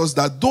 tells us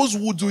that those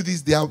who do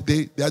this, they are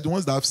the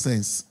ones that have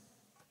sense.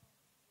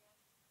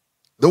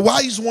 The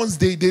wise ones,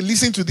 they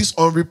listen to this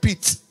on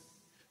repeat.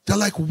 They're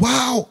like,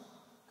 wow,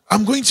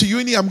 I'm going to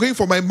uni, I'm going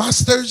for my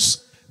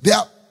master's. There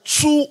are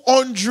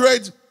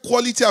 200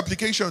 quality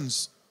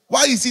applications.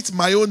 Why is it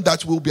my own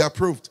that will be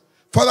approved?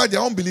 Father, there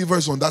are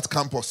unbelievers on that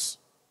campus.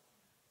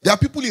 There are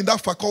people in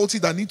that faculty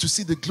that need to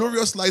see the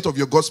glorious light of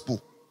your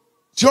gospel.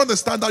 Do you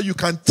understand how you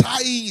can tie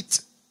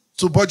it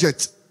to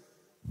budget?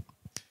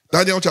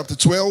 Daniel chapter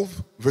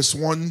 12, verse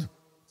 1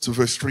 to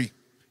verse 3.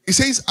 It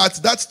says, at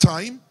that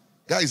time,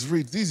 guys,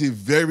 read. This is a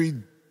very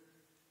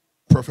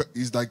perfect,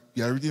 it's like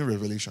you are reading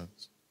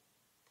Revelations.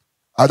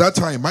 At that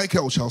time,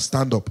 Michael shall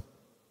stand up,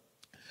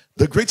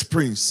 the great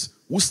prince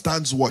who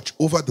stands watch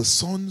over the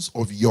sons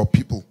of your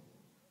people.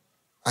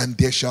 And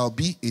there shall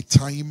be a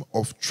time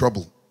of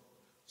trouble,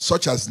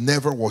 such as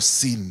never was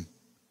seen,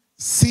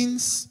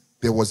 since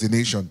there was a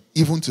nation,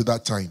 even to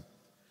that time.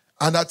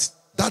 And at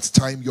that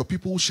time, your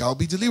people shall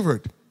be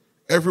delivered.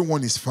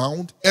 Everyone is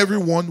found.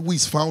 Everyone who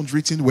is found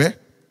written where?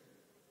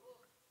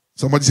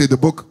 Somebody say the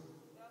book.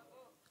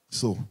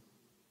 So,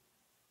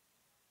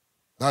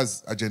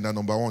 that's agenda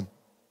number 1.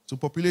 To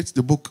populate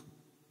the book.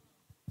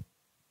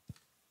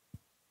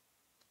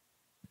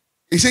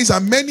 It says,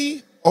 and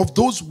many of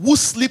those who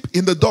sleep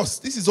in the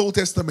dust. This is Old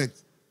Testament.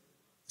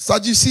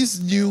 Sadducees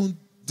knew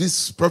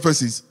these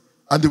prophecies,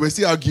 and they were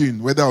still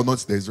arguing whether or not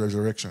there is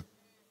resurrection.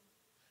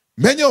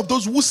 Many of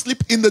those who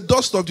sleep in the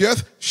dust of the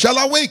earth shall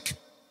awake.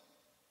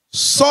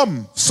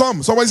 Some,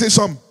 somebody say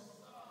some,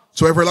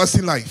 to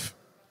everlasting life.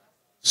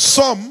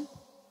 Some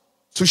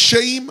to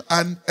shame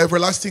and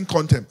everlasting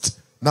contempt.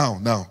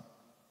 Now,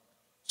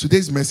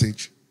 today's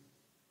message.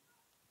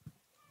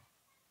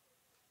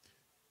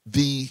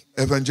 The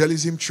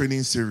evangelism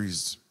training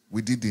series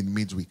we did in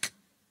midweek,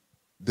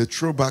 the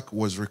throwback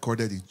was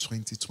recorded in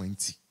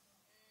 2020.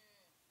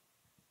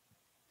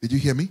 Did you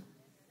hear me?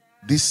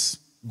 This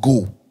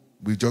goal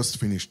we just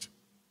finished,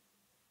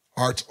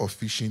 Art of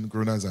Fishing,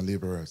 Groaners and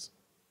Laborers,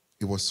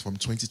 it was from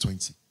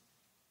 2020.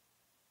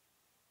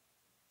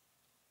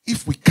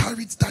 If we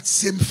carried that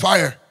same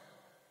fire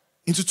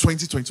into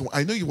 2021,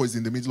 I know it was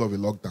in the middle of a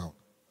lockdown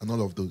and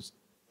all of those,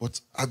 but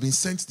I've been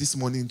sent this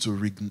morning to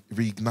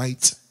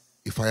reignite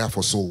a fire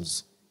for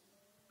souls.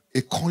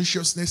 A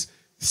consciousness.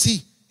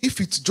 See,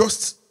 if it's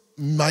just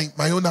my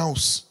own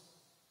house,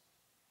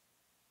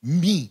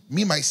 me,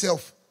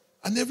 myself,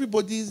 and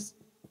everybody's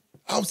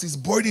house is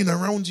burning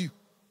around you,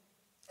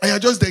 and you're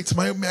just there, it's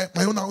my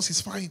own house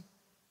is fine.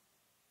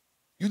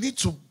 You need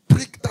to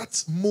break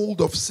that mold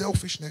of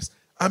selfishness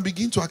and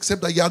begin to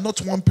accept that you are not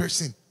one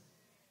person.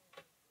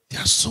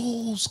 There are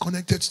souls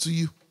connected to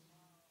you.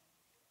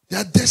 There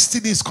are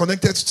destinies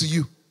connected to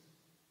you.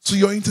 To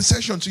your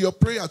intercession, to your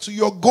prayer, to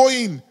your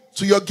going,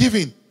 to your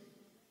giving.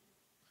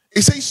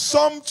 It says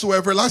some to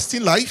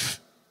everlasting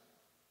life,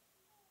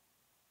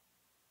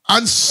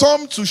 and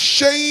some to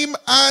shame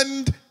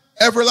and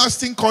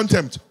everlasting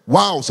contempt.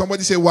 Wow,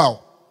 somebody say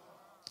wow.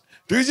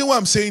 The reason why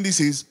I'm saying this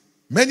is,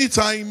 many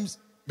times,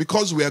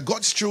 because we are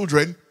God's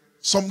children,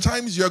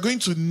 sometimes you are going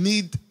to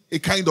need a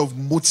kind of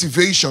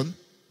motivation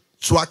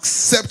to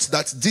accept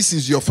that this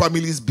is your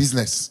family's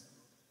business,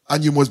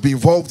 and you must be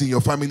involved in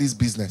your family's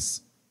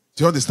business.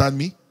 Do you understand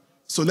me?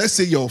 So let's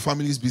say your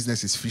family's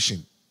business is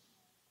fishing.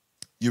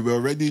 You were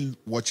already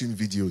watching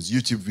videos,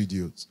 YouTube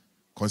videos,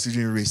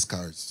 considering race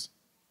cars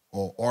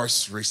or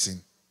horse racing,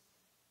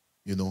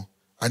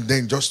 and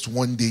then just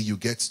one day you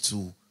get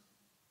to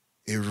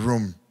a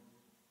room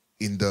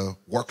in the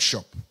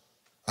workshop,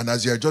 and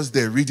as you're just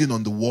there reading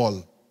on the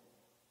wall,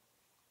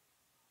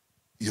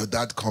 your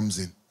dad comes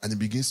in and he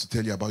begins to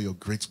tell you about your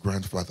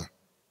great-grandfather,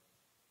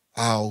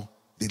 how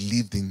they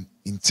lived in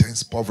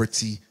intense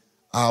poverty,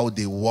 how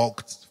they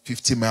walked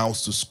 50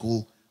 miles to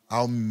school,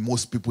 how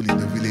most people in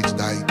the village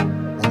died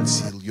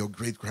until your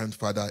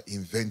great-grandfather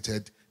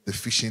invented the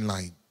fishing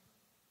line,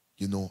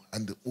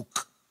 and the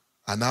hook.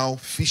 And how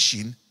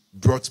fishing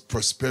brought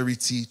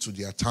prosperity to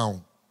their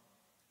town.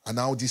 And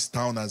how this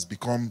town has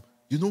become,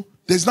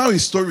 there's now a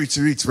story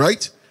to it,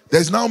 right?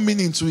 There's now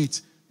meaning to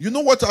it. You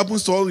know what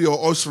happens to all your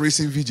horse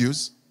racing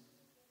videos?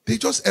 They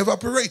just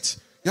evaporate.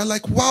 You're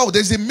like, wow,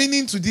 there's a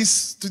meaning to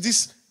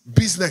this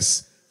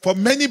business. For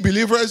many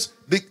believers,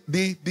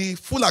 the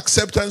full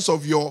acceptance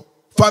of your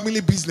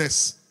family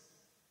business,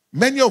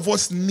 many of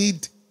us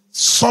need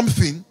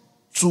something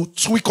to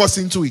tweak us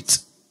into it.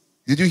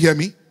 Did you hear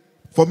me?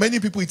 For many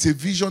people, it's a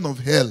vision of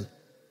hell.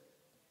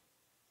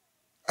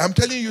 I'm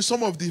telling you,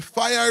 some of the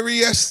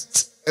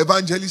fieriest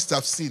evangelists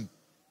I've seen.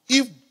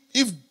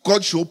 If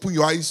God should open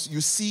your eyes,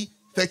 you see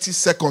 30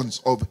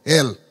 seconds of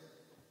hell.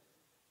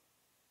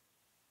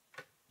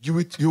 You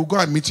will go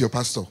and meet your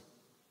pastor.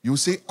 You will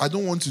say, I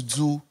don't want to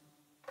do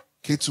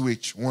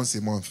K2H once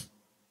a month.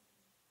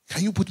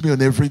 Can you put me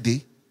on every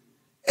day?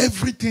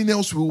 Everything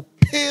else will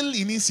pale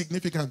in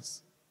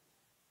insignificance.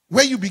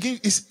 Where you begin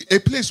is a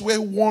place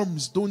where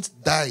worms don't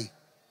die.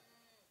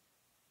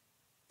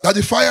 That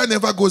the fire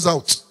never goes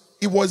out.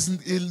 it was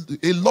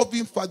a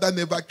loving father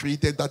never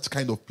created that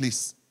kind of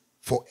place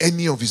for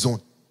any of his own.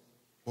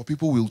 But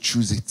people will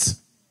choose it.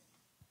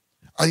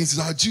 And it's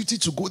our duty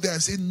to go there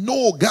and say,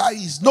 no,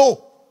 guys,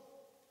 no.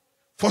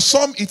 For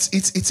some,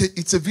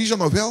 it's a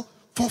vision of hell.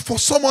 For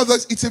some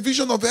others, it's a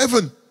vision of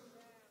heaven.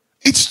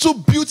 It's too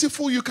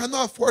beautiful, you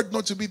cannot afford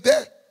not to be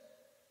there.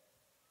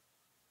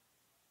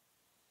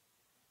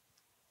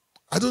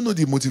 I don't know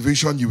the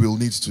motivation you will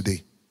need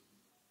today.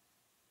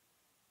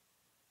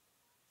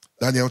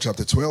 Daniel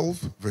chapter 12,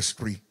 verse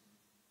 3.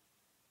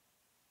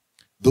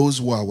 Those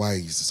who are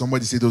wise.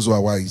 Somebody say those who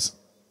are wise.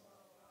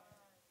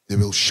 They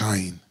will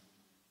shine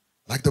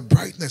like the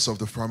brightness of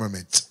the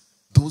firmament.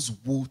 Those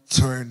who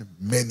turn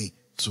many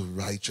to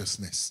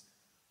righteousness.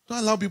 Don't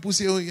allow people to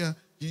say, oh yeah,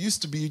 you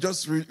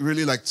just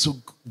really like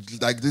took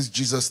like this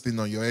Jesus thing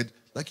on your head.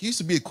 Like you used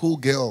to be a cool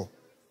girl.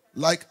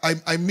 Like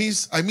I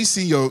miss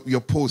seeing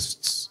your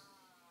posts.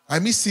 I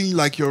miss seeing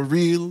like your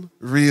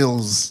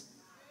reels.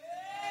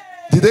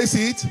 Did they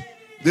see it?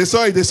 They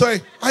saw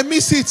it. I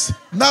miss it.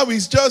 Now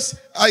it's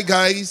just, hi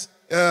guys,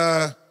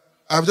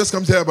 I've just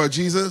come to hear about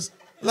Jesus.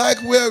 Like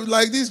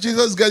this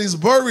Jesus guy is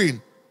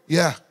boring.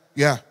 Yeah,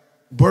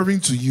 boring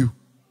to you.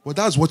 But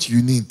that's what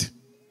you need,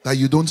 that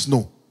you don't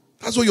know.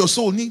 That's what your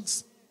soul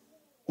needs.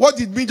 What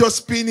did me just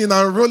spinning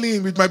and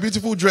rolling with my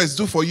beautiful dress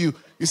do for you?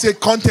 You say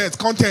content.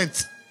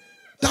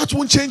 That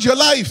won't change your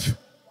life.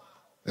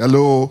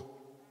 Hello.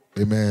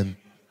 Amen.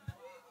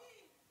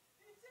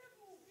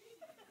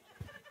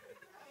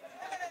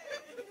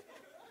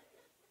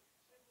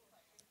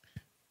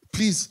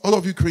 Please, all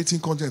of you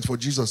creating content for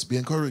Jesus, be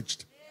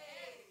encouraged.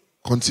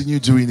 Continue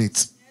doing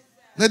it.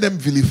 Let them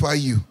vilify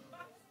you.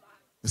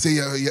 They say,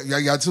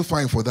 you're too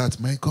fine for that.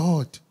 My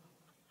God.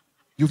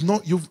 You've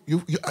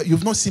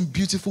not seen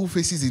beautiful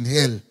faces in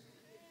hell.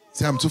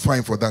 Say, I'm too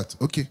fine for that.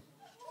 Okay.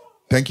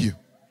 Thank you.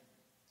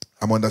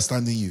 I'm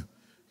understanding you.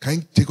 Can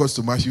you take us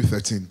to Matthew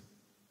 13?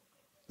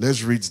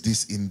 Let's read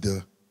this in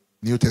the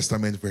New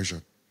Testament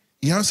version.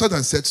 He answered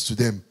and said to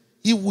them,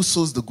 he who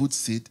sows the good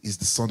seed is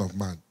the Son of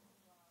Man.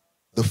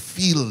 The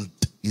field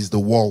is the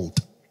world.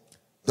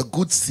 The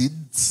good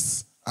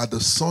seeds are the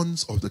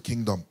sons of the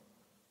kingdom,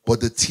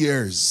 but the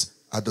tares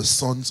are the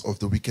sons of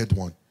the wicked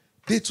one.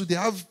 They too, they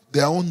have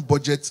their own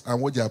budget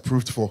and what they are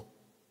approved for.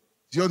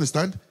 Do you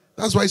understand?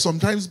 That's why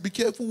sometimes be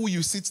careful who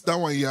you sit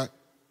down and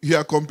you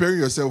are comparing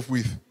yourself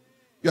with.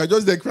 You are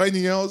just there crying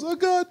in your house. Oh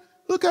God,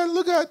 look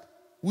at.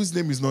 Whose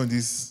name is not in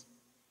this?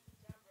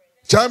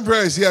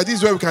 Jambres. Yeah, this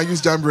is where we can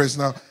use Jambres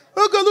now.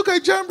 Oh God, look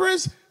at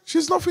Jambres.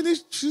 She's not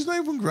finished. She's not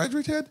even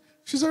graduated.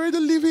 She's already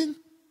living.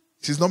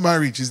 She's not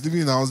married. She's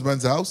living in her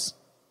husband's house.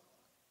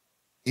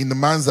 In the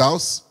man's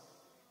house.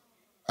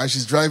 And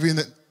she's driving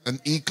an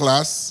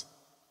E-class.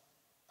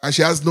 And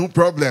she has no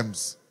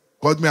problems.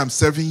 God, me, I'm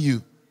serving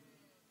you.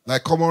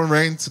 Like, come on,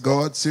 rent,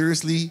 God,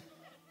 seriously.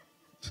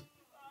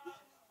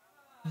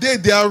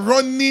 They are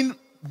running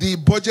the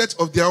budget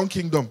of their own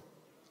kingdom.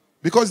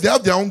 Because they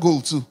have their own goal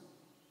too.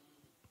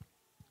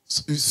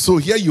 So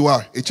here you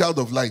are, a child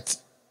of light,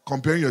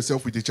 comparing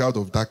yourself with a child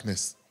of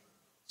darkness.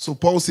 So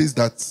Paul says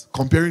that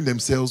comparing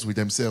themselves with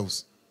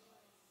themselves,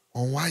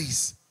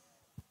 unwise.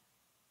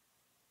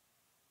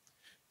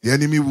 The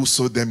enemy who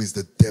sowed them is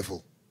the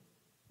devil.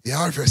 The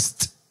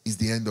harvest is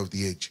the end of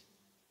the age.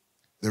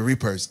 The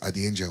reapers are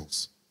the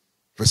angels.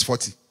 Verse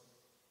 40.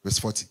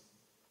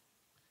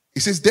 It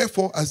says,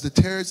 therefore, as the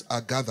tares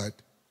are gathered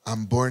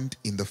and burned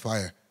in the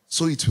fire,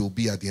 so it will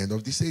be at the end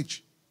of this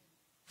age.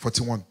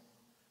 41.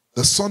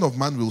 The Son of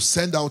Man will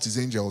send out his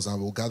angels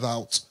and will gather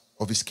out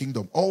of his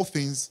kingdom all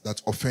things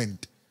that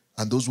offend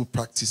and those who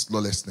practice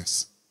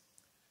lawlessness,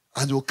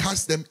 and will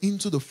cast them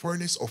into the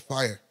furnace of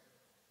fire.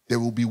 There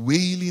will be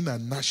wailing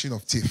and gnashing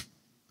of teeth.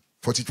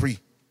 43.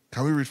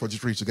 Can we read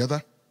 43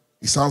 together?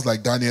 It sounds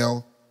like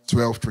Daniel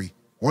 12:3.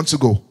 Want to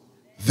go?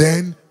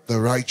 Then the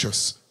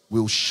righteous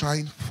will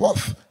shine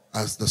forth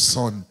as the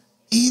sun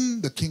in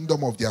the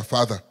kingdom of their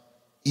Father.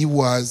 He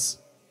was.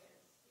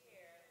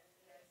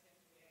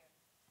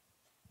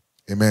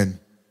 Amen.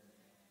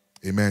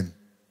 Amen.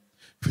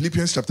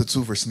 Philippians chapter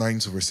 2, verse 9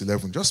 to verse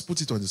 11. Just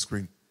put it on the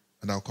screen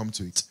and I'll come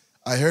to it.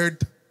 I heard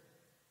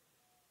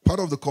part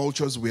of the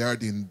cultures we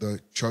had in the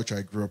church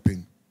I grew up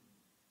in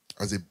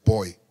as a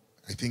boy.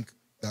 I think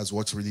that's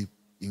what really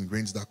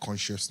ingrains that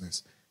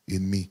consciousness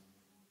in me.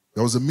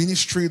 There was a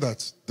ministry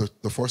that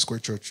the First Square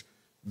Church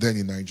then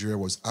in Nigeria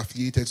was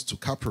affiliated to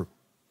Capro.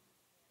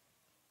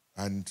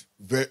 And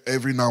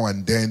every now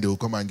and then they will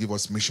come and give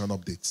us mission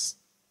updates.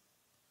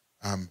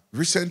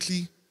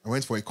 Recently, I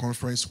went for a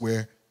conference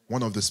where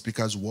one of the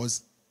speakers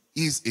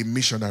is a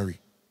missionary.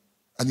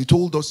 And he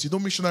told us,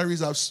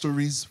 missionaries have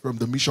stories from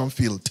the mission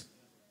field.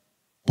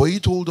 But he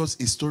told us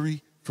a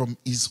story from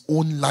his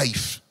own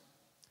life.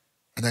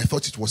 And I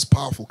thought it was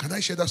powerful. Can I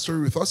share that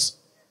story with us?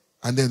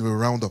 And then we'll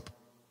round up.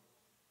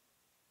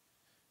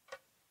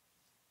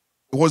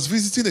 He was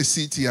visiting a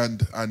city and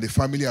the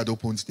family had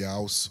opened their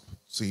house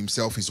to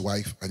himself, his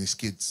wife, and his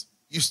kids.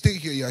 You stay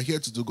here. You are here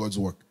to do God's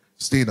work.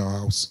 Stay in our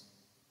house.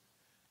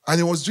 And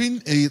he was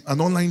doing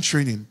an online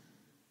training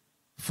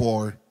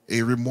for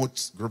a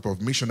remote group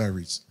of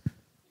missionaries,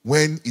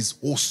 when his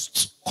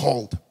host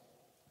called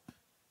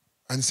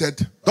and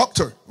said,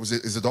 Doctor,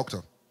 is a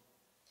doctor.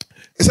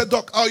 He said,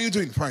 Doc, how are you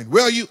doing? Fine.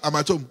 Where are you? I'm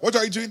at home. What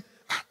are you doing?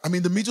 I'm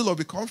in the middle of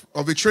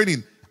a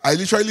training. I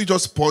literally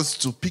just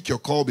paused to pick your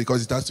call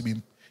because it has to be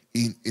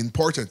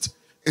important.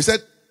 He said,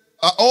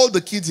 are all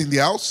the kids in the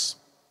house?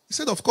 He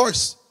said, of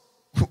course.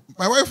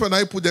 My wife and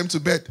I put them to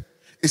bed.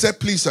 He said,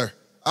 please, sir,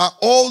 are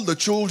all the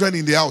children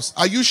in the house?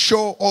 Are you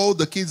sure all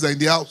the kids are in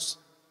the house?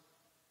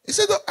 He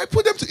said, I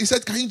put them to. He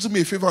said, can you do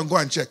me a favor and go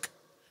and check?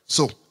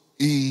 So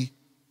he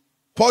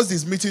paused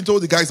his meeting,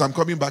 told the guys, I'm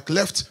coming back,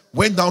 left,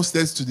 went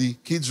downstairs to the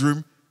kids'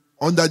 room,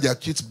 under their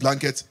kids'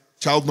 blanket,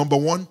 child number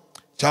 1,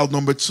 child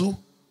number 2,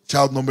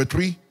 child number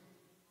 3,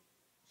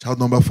 child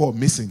number 4,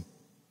 missing.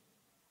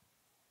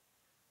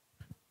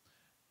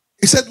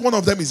 He said one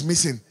of them is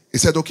missing. He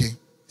said, okay,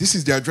 this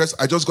is the address.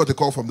 I just got a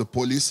call from the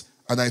police,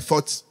 and I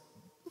thought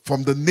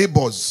from the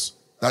neighbors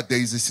that there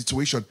is a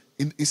situation.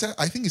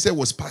 I think he said it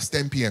was past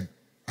 10 p.m.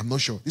 I'm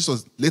not sure. This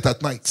was late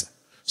at night.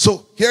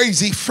 So here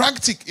is he,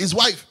 frantic, his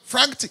wife,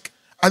 frantic.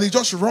 And he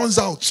just runs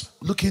out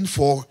looking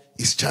for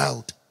his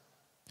child.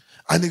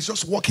 And he's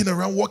just walking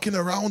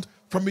around.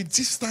 From a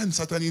distance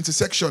at an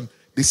intersection,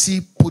 they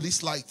see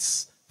police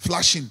lights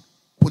flashing.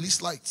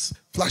 Police lights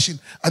flashing.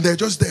 And they're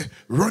just there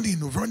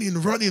running.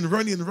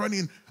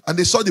 And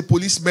they saw the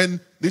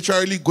policemen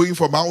literally going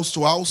from house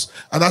to house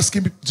and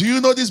asking, do you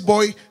know this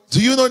boy?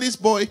 Do you know this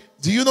boy?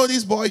 Do you know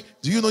this boy?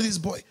 Do you know this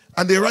boy?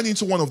 And they ran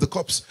into one of the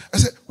cops. I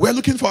said, we're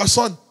looking for our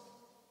son.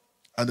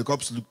 And the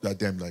cops looked at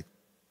them like,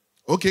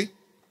 okay,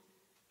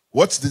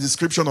 what's the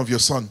description of your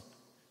son?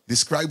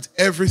 Described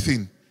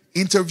everything.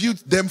 Interviewed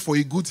them for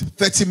a good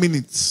 30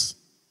 minutes.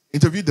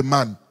 Interviewed the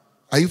man.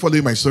 Are you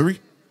following my story?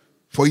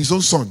 For his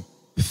own son.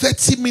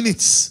 30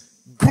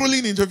 minutes.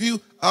 Grueling interview.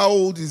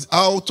 How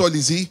tall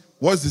is he?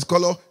 What's his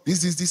color?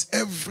 This,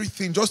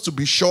 everything. Just to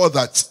be sure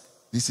that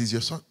this is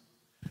your son.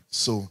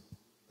 So,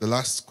 the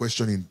last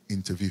question in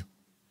interview.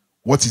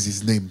 What is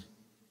his name?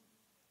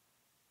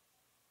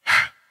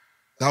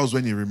 That was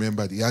when he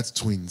remembered he had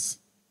twins.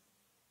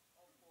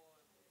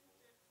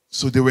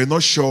 So they were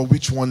not sure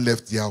which one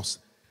left the house.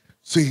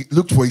 So he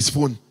looked for his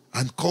phone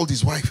and called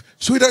his wife.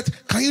 Sweetheart,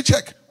 can you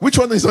check which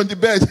one is on the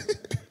bed?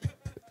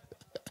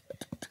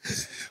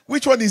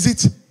 Which one is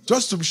it?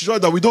 Just to be sure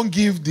that we don't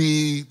give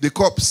the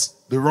cops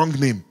the wrong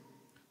name.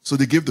 So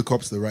they gave the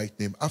cops the right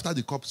name. After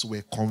the cops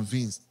were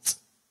convinced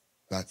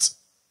that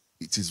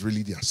it is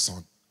really their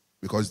son.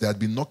 Because they had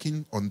been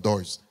knocking on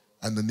doors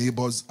and the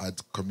neighbors had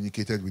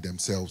communicated with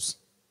themselves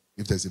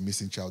if there's a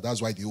missing child.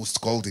 That's why the host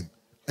called him.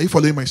 Are you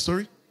following my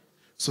story?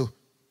 So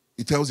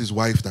he tells his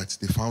wife that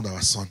they found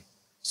our son.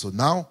 So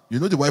now,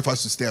 the wife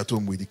has to stay at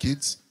home with the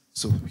kids.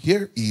 So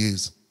here he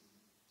is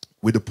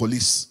with the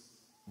police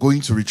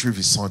going to retrieve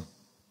his son.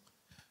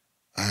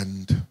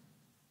 And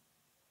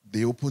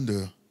they open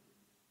the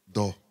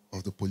door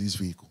of the police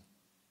vehicle.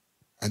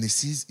 And he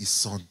sees his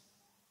son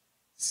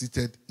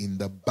seated in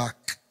the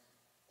back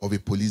of a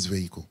police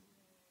vehicle.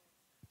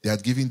 They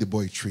had given the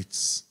boy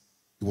treats.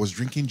 He was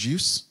drinking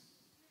juice.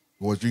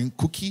 He was drinking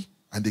cookie.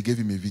 And they gave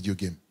him a video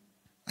game.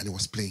 And he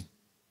was playing.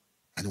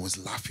 And he was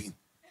laughing.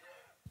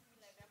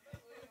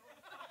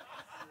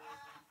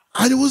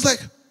 And he was like,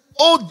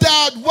 oh,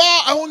 Dad,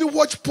 wow, I only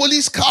watch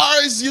police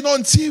cars,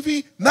 on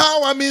TV.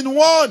 Now I'm in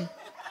one.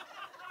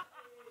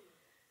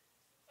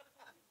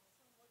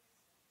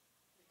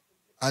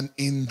 And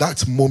in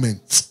that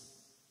moment,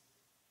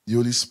 the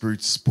Holy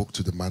Spirit spoke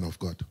to the man of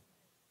God.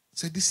 He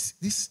said,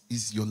 this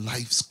is your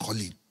life's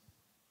calling.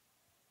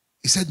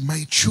 He said,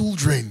 my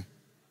children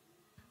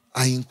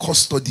are in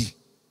custody,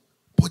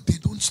 but they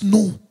don't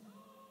know.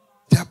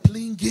 They are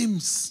playing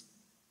games,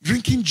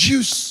 drinking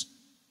juice.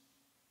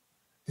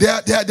 They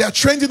are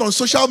trending on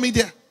social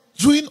media,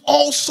 doing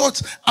all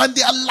sorts, and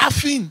they are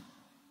laughing,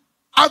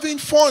 having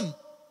fun.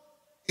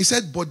 He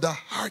said, but the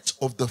heart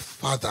of the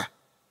father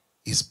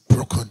is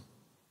broken.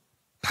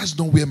 That's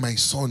not where my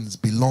sons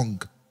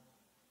belong.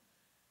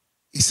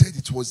 He said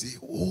it was a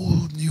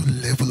whole new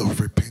level of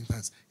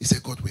repentance. He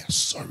said, God, we are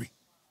sorry.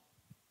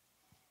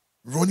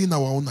 Running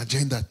our own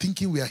agenda,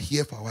 thinking we are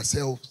here for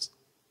ourselves.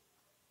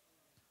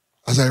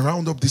 As I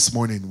round up this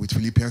morning with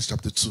Philippians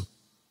chapter 2,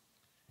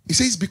 he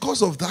says,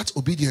 because of that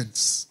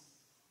obedience,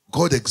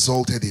 God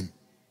exalted him,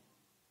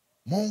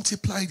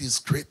 multiplied his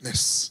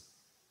greatness.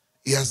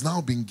 He has now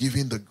been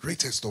given the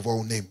greatest of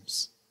all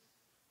names.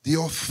 The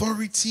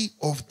authority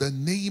of the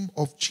name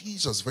of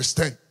Jesus. Verse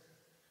 10.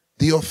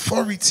 The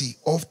authority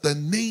of the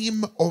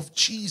name of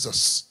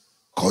Jesus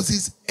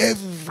causes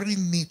every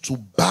knee to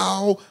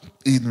bow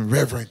in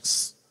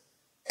reverence.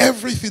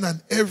 Everything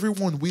and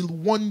everyone will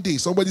one day,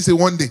 somebody say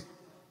one day,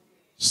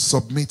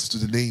 submit to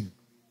the name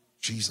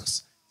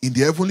Jesus. In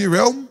the heavenly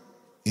realm,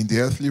 in the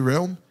earthly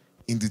realm,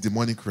 in the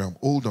demonic realm.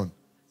 Hold on.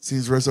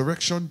 Since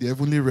resurrection, the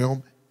heavenly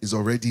realm is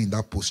already in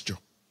that posture.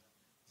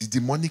 The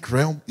demonic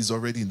realm is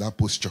already in that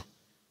posture.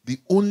 The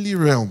only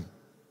realm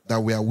that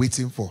we are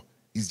waiting for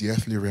is the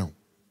earthly realm.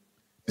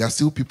 There are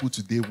still people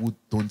today who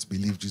don't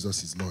believe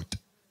Jesus is Lord.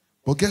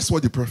 But guess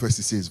what the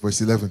prophecy says?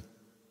 Verse 11.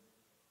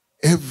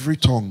 every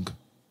tongue.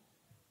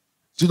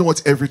 Do you know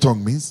what every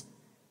tongue means?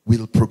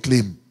 Will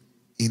proclaim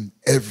in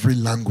every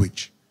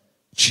language,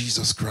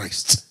 Jesus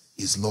Christ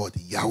is Lord,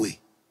 Yahweh,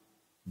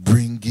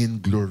 bringing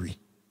glory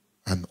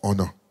and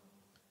honor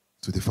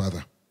to the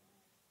Father.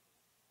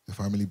 The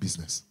family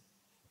business.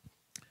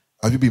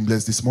 Have you been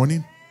blessed this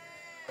morning?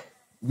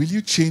 Will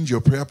you change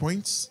your prayer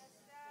points?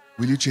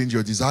 Will you change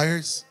your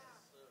desires?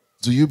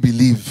 Do you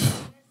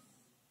believe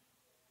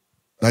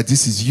that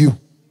this is you?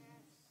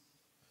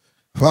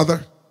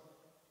 Father,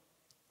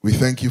 we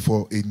thank you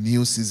for a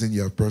new season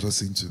you have brought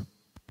us into.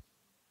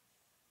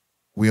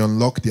 We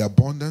unlock the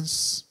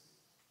abundance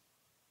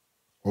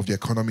of the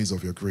economies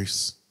of your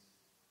grace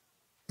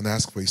and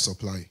ask for a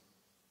supply.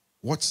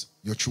 What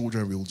your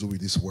children will do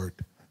with this word.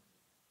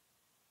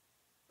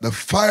 The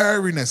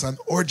fieriness and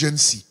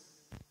urgency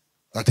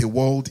that a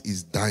world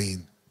is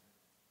dying,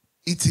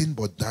 eating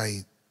but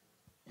dying,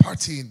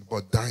 partying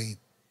but dying,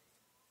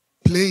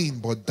 playing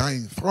but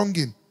dying,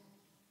 thronging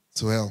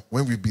to hell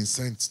when we've been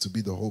sent to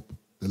be the hope,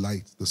 the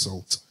light, the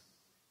salt.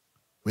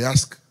 We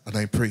ask and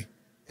I pray,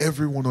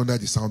 everyone under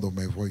the sound of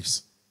my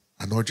voice,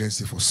 an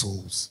urgency for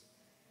souls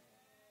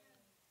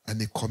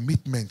and a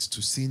commitment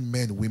to seeing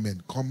men,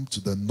 women come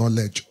to the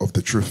knowledge of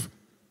the truth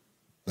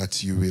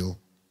that you will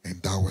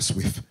endow us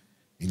with.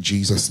 In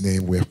Jesus'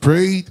 name we have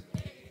prayed.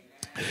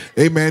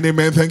 Amen,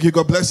 amen. Thank you.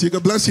 God bless you.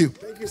 God bless you.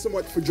 Thank you so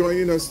much for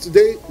joining us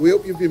today. We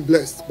hope you've been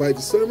blessed by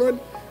the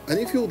sermon. And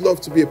if you would love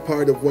to be a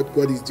part of what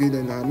God is doing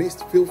in our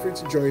midst, feel free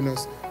to join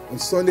us on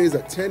Sundays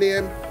at 10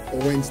 a.m. or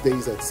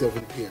Wednesdays at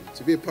 7 p.m.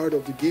 To be a part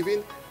of the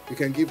giving, you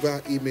can give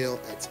our email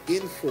at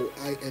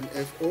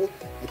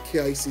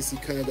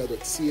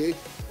info@kicccanada.ca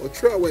or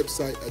through our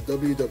website at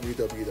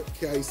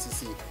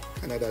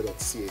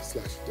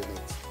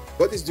www.kicccanada.ca/donate.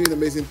 God is doing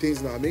amazing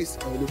things in our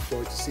midst, and we look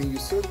forward to seeing you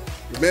soon.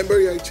 Remember,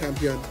 you're a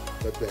champion.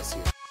 God bless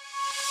you.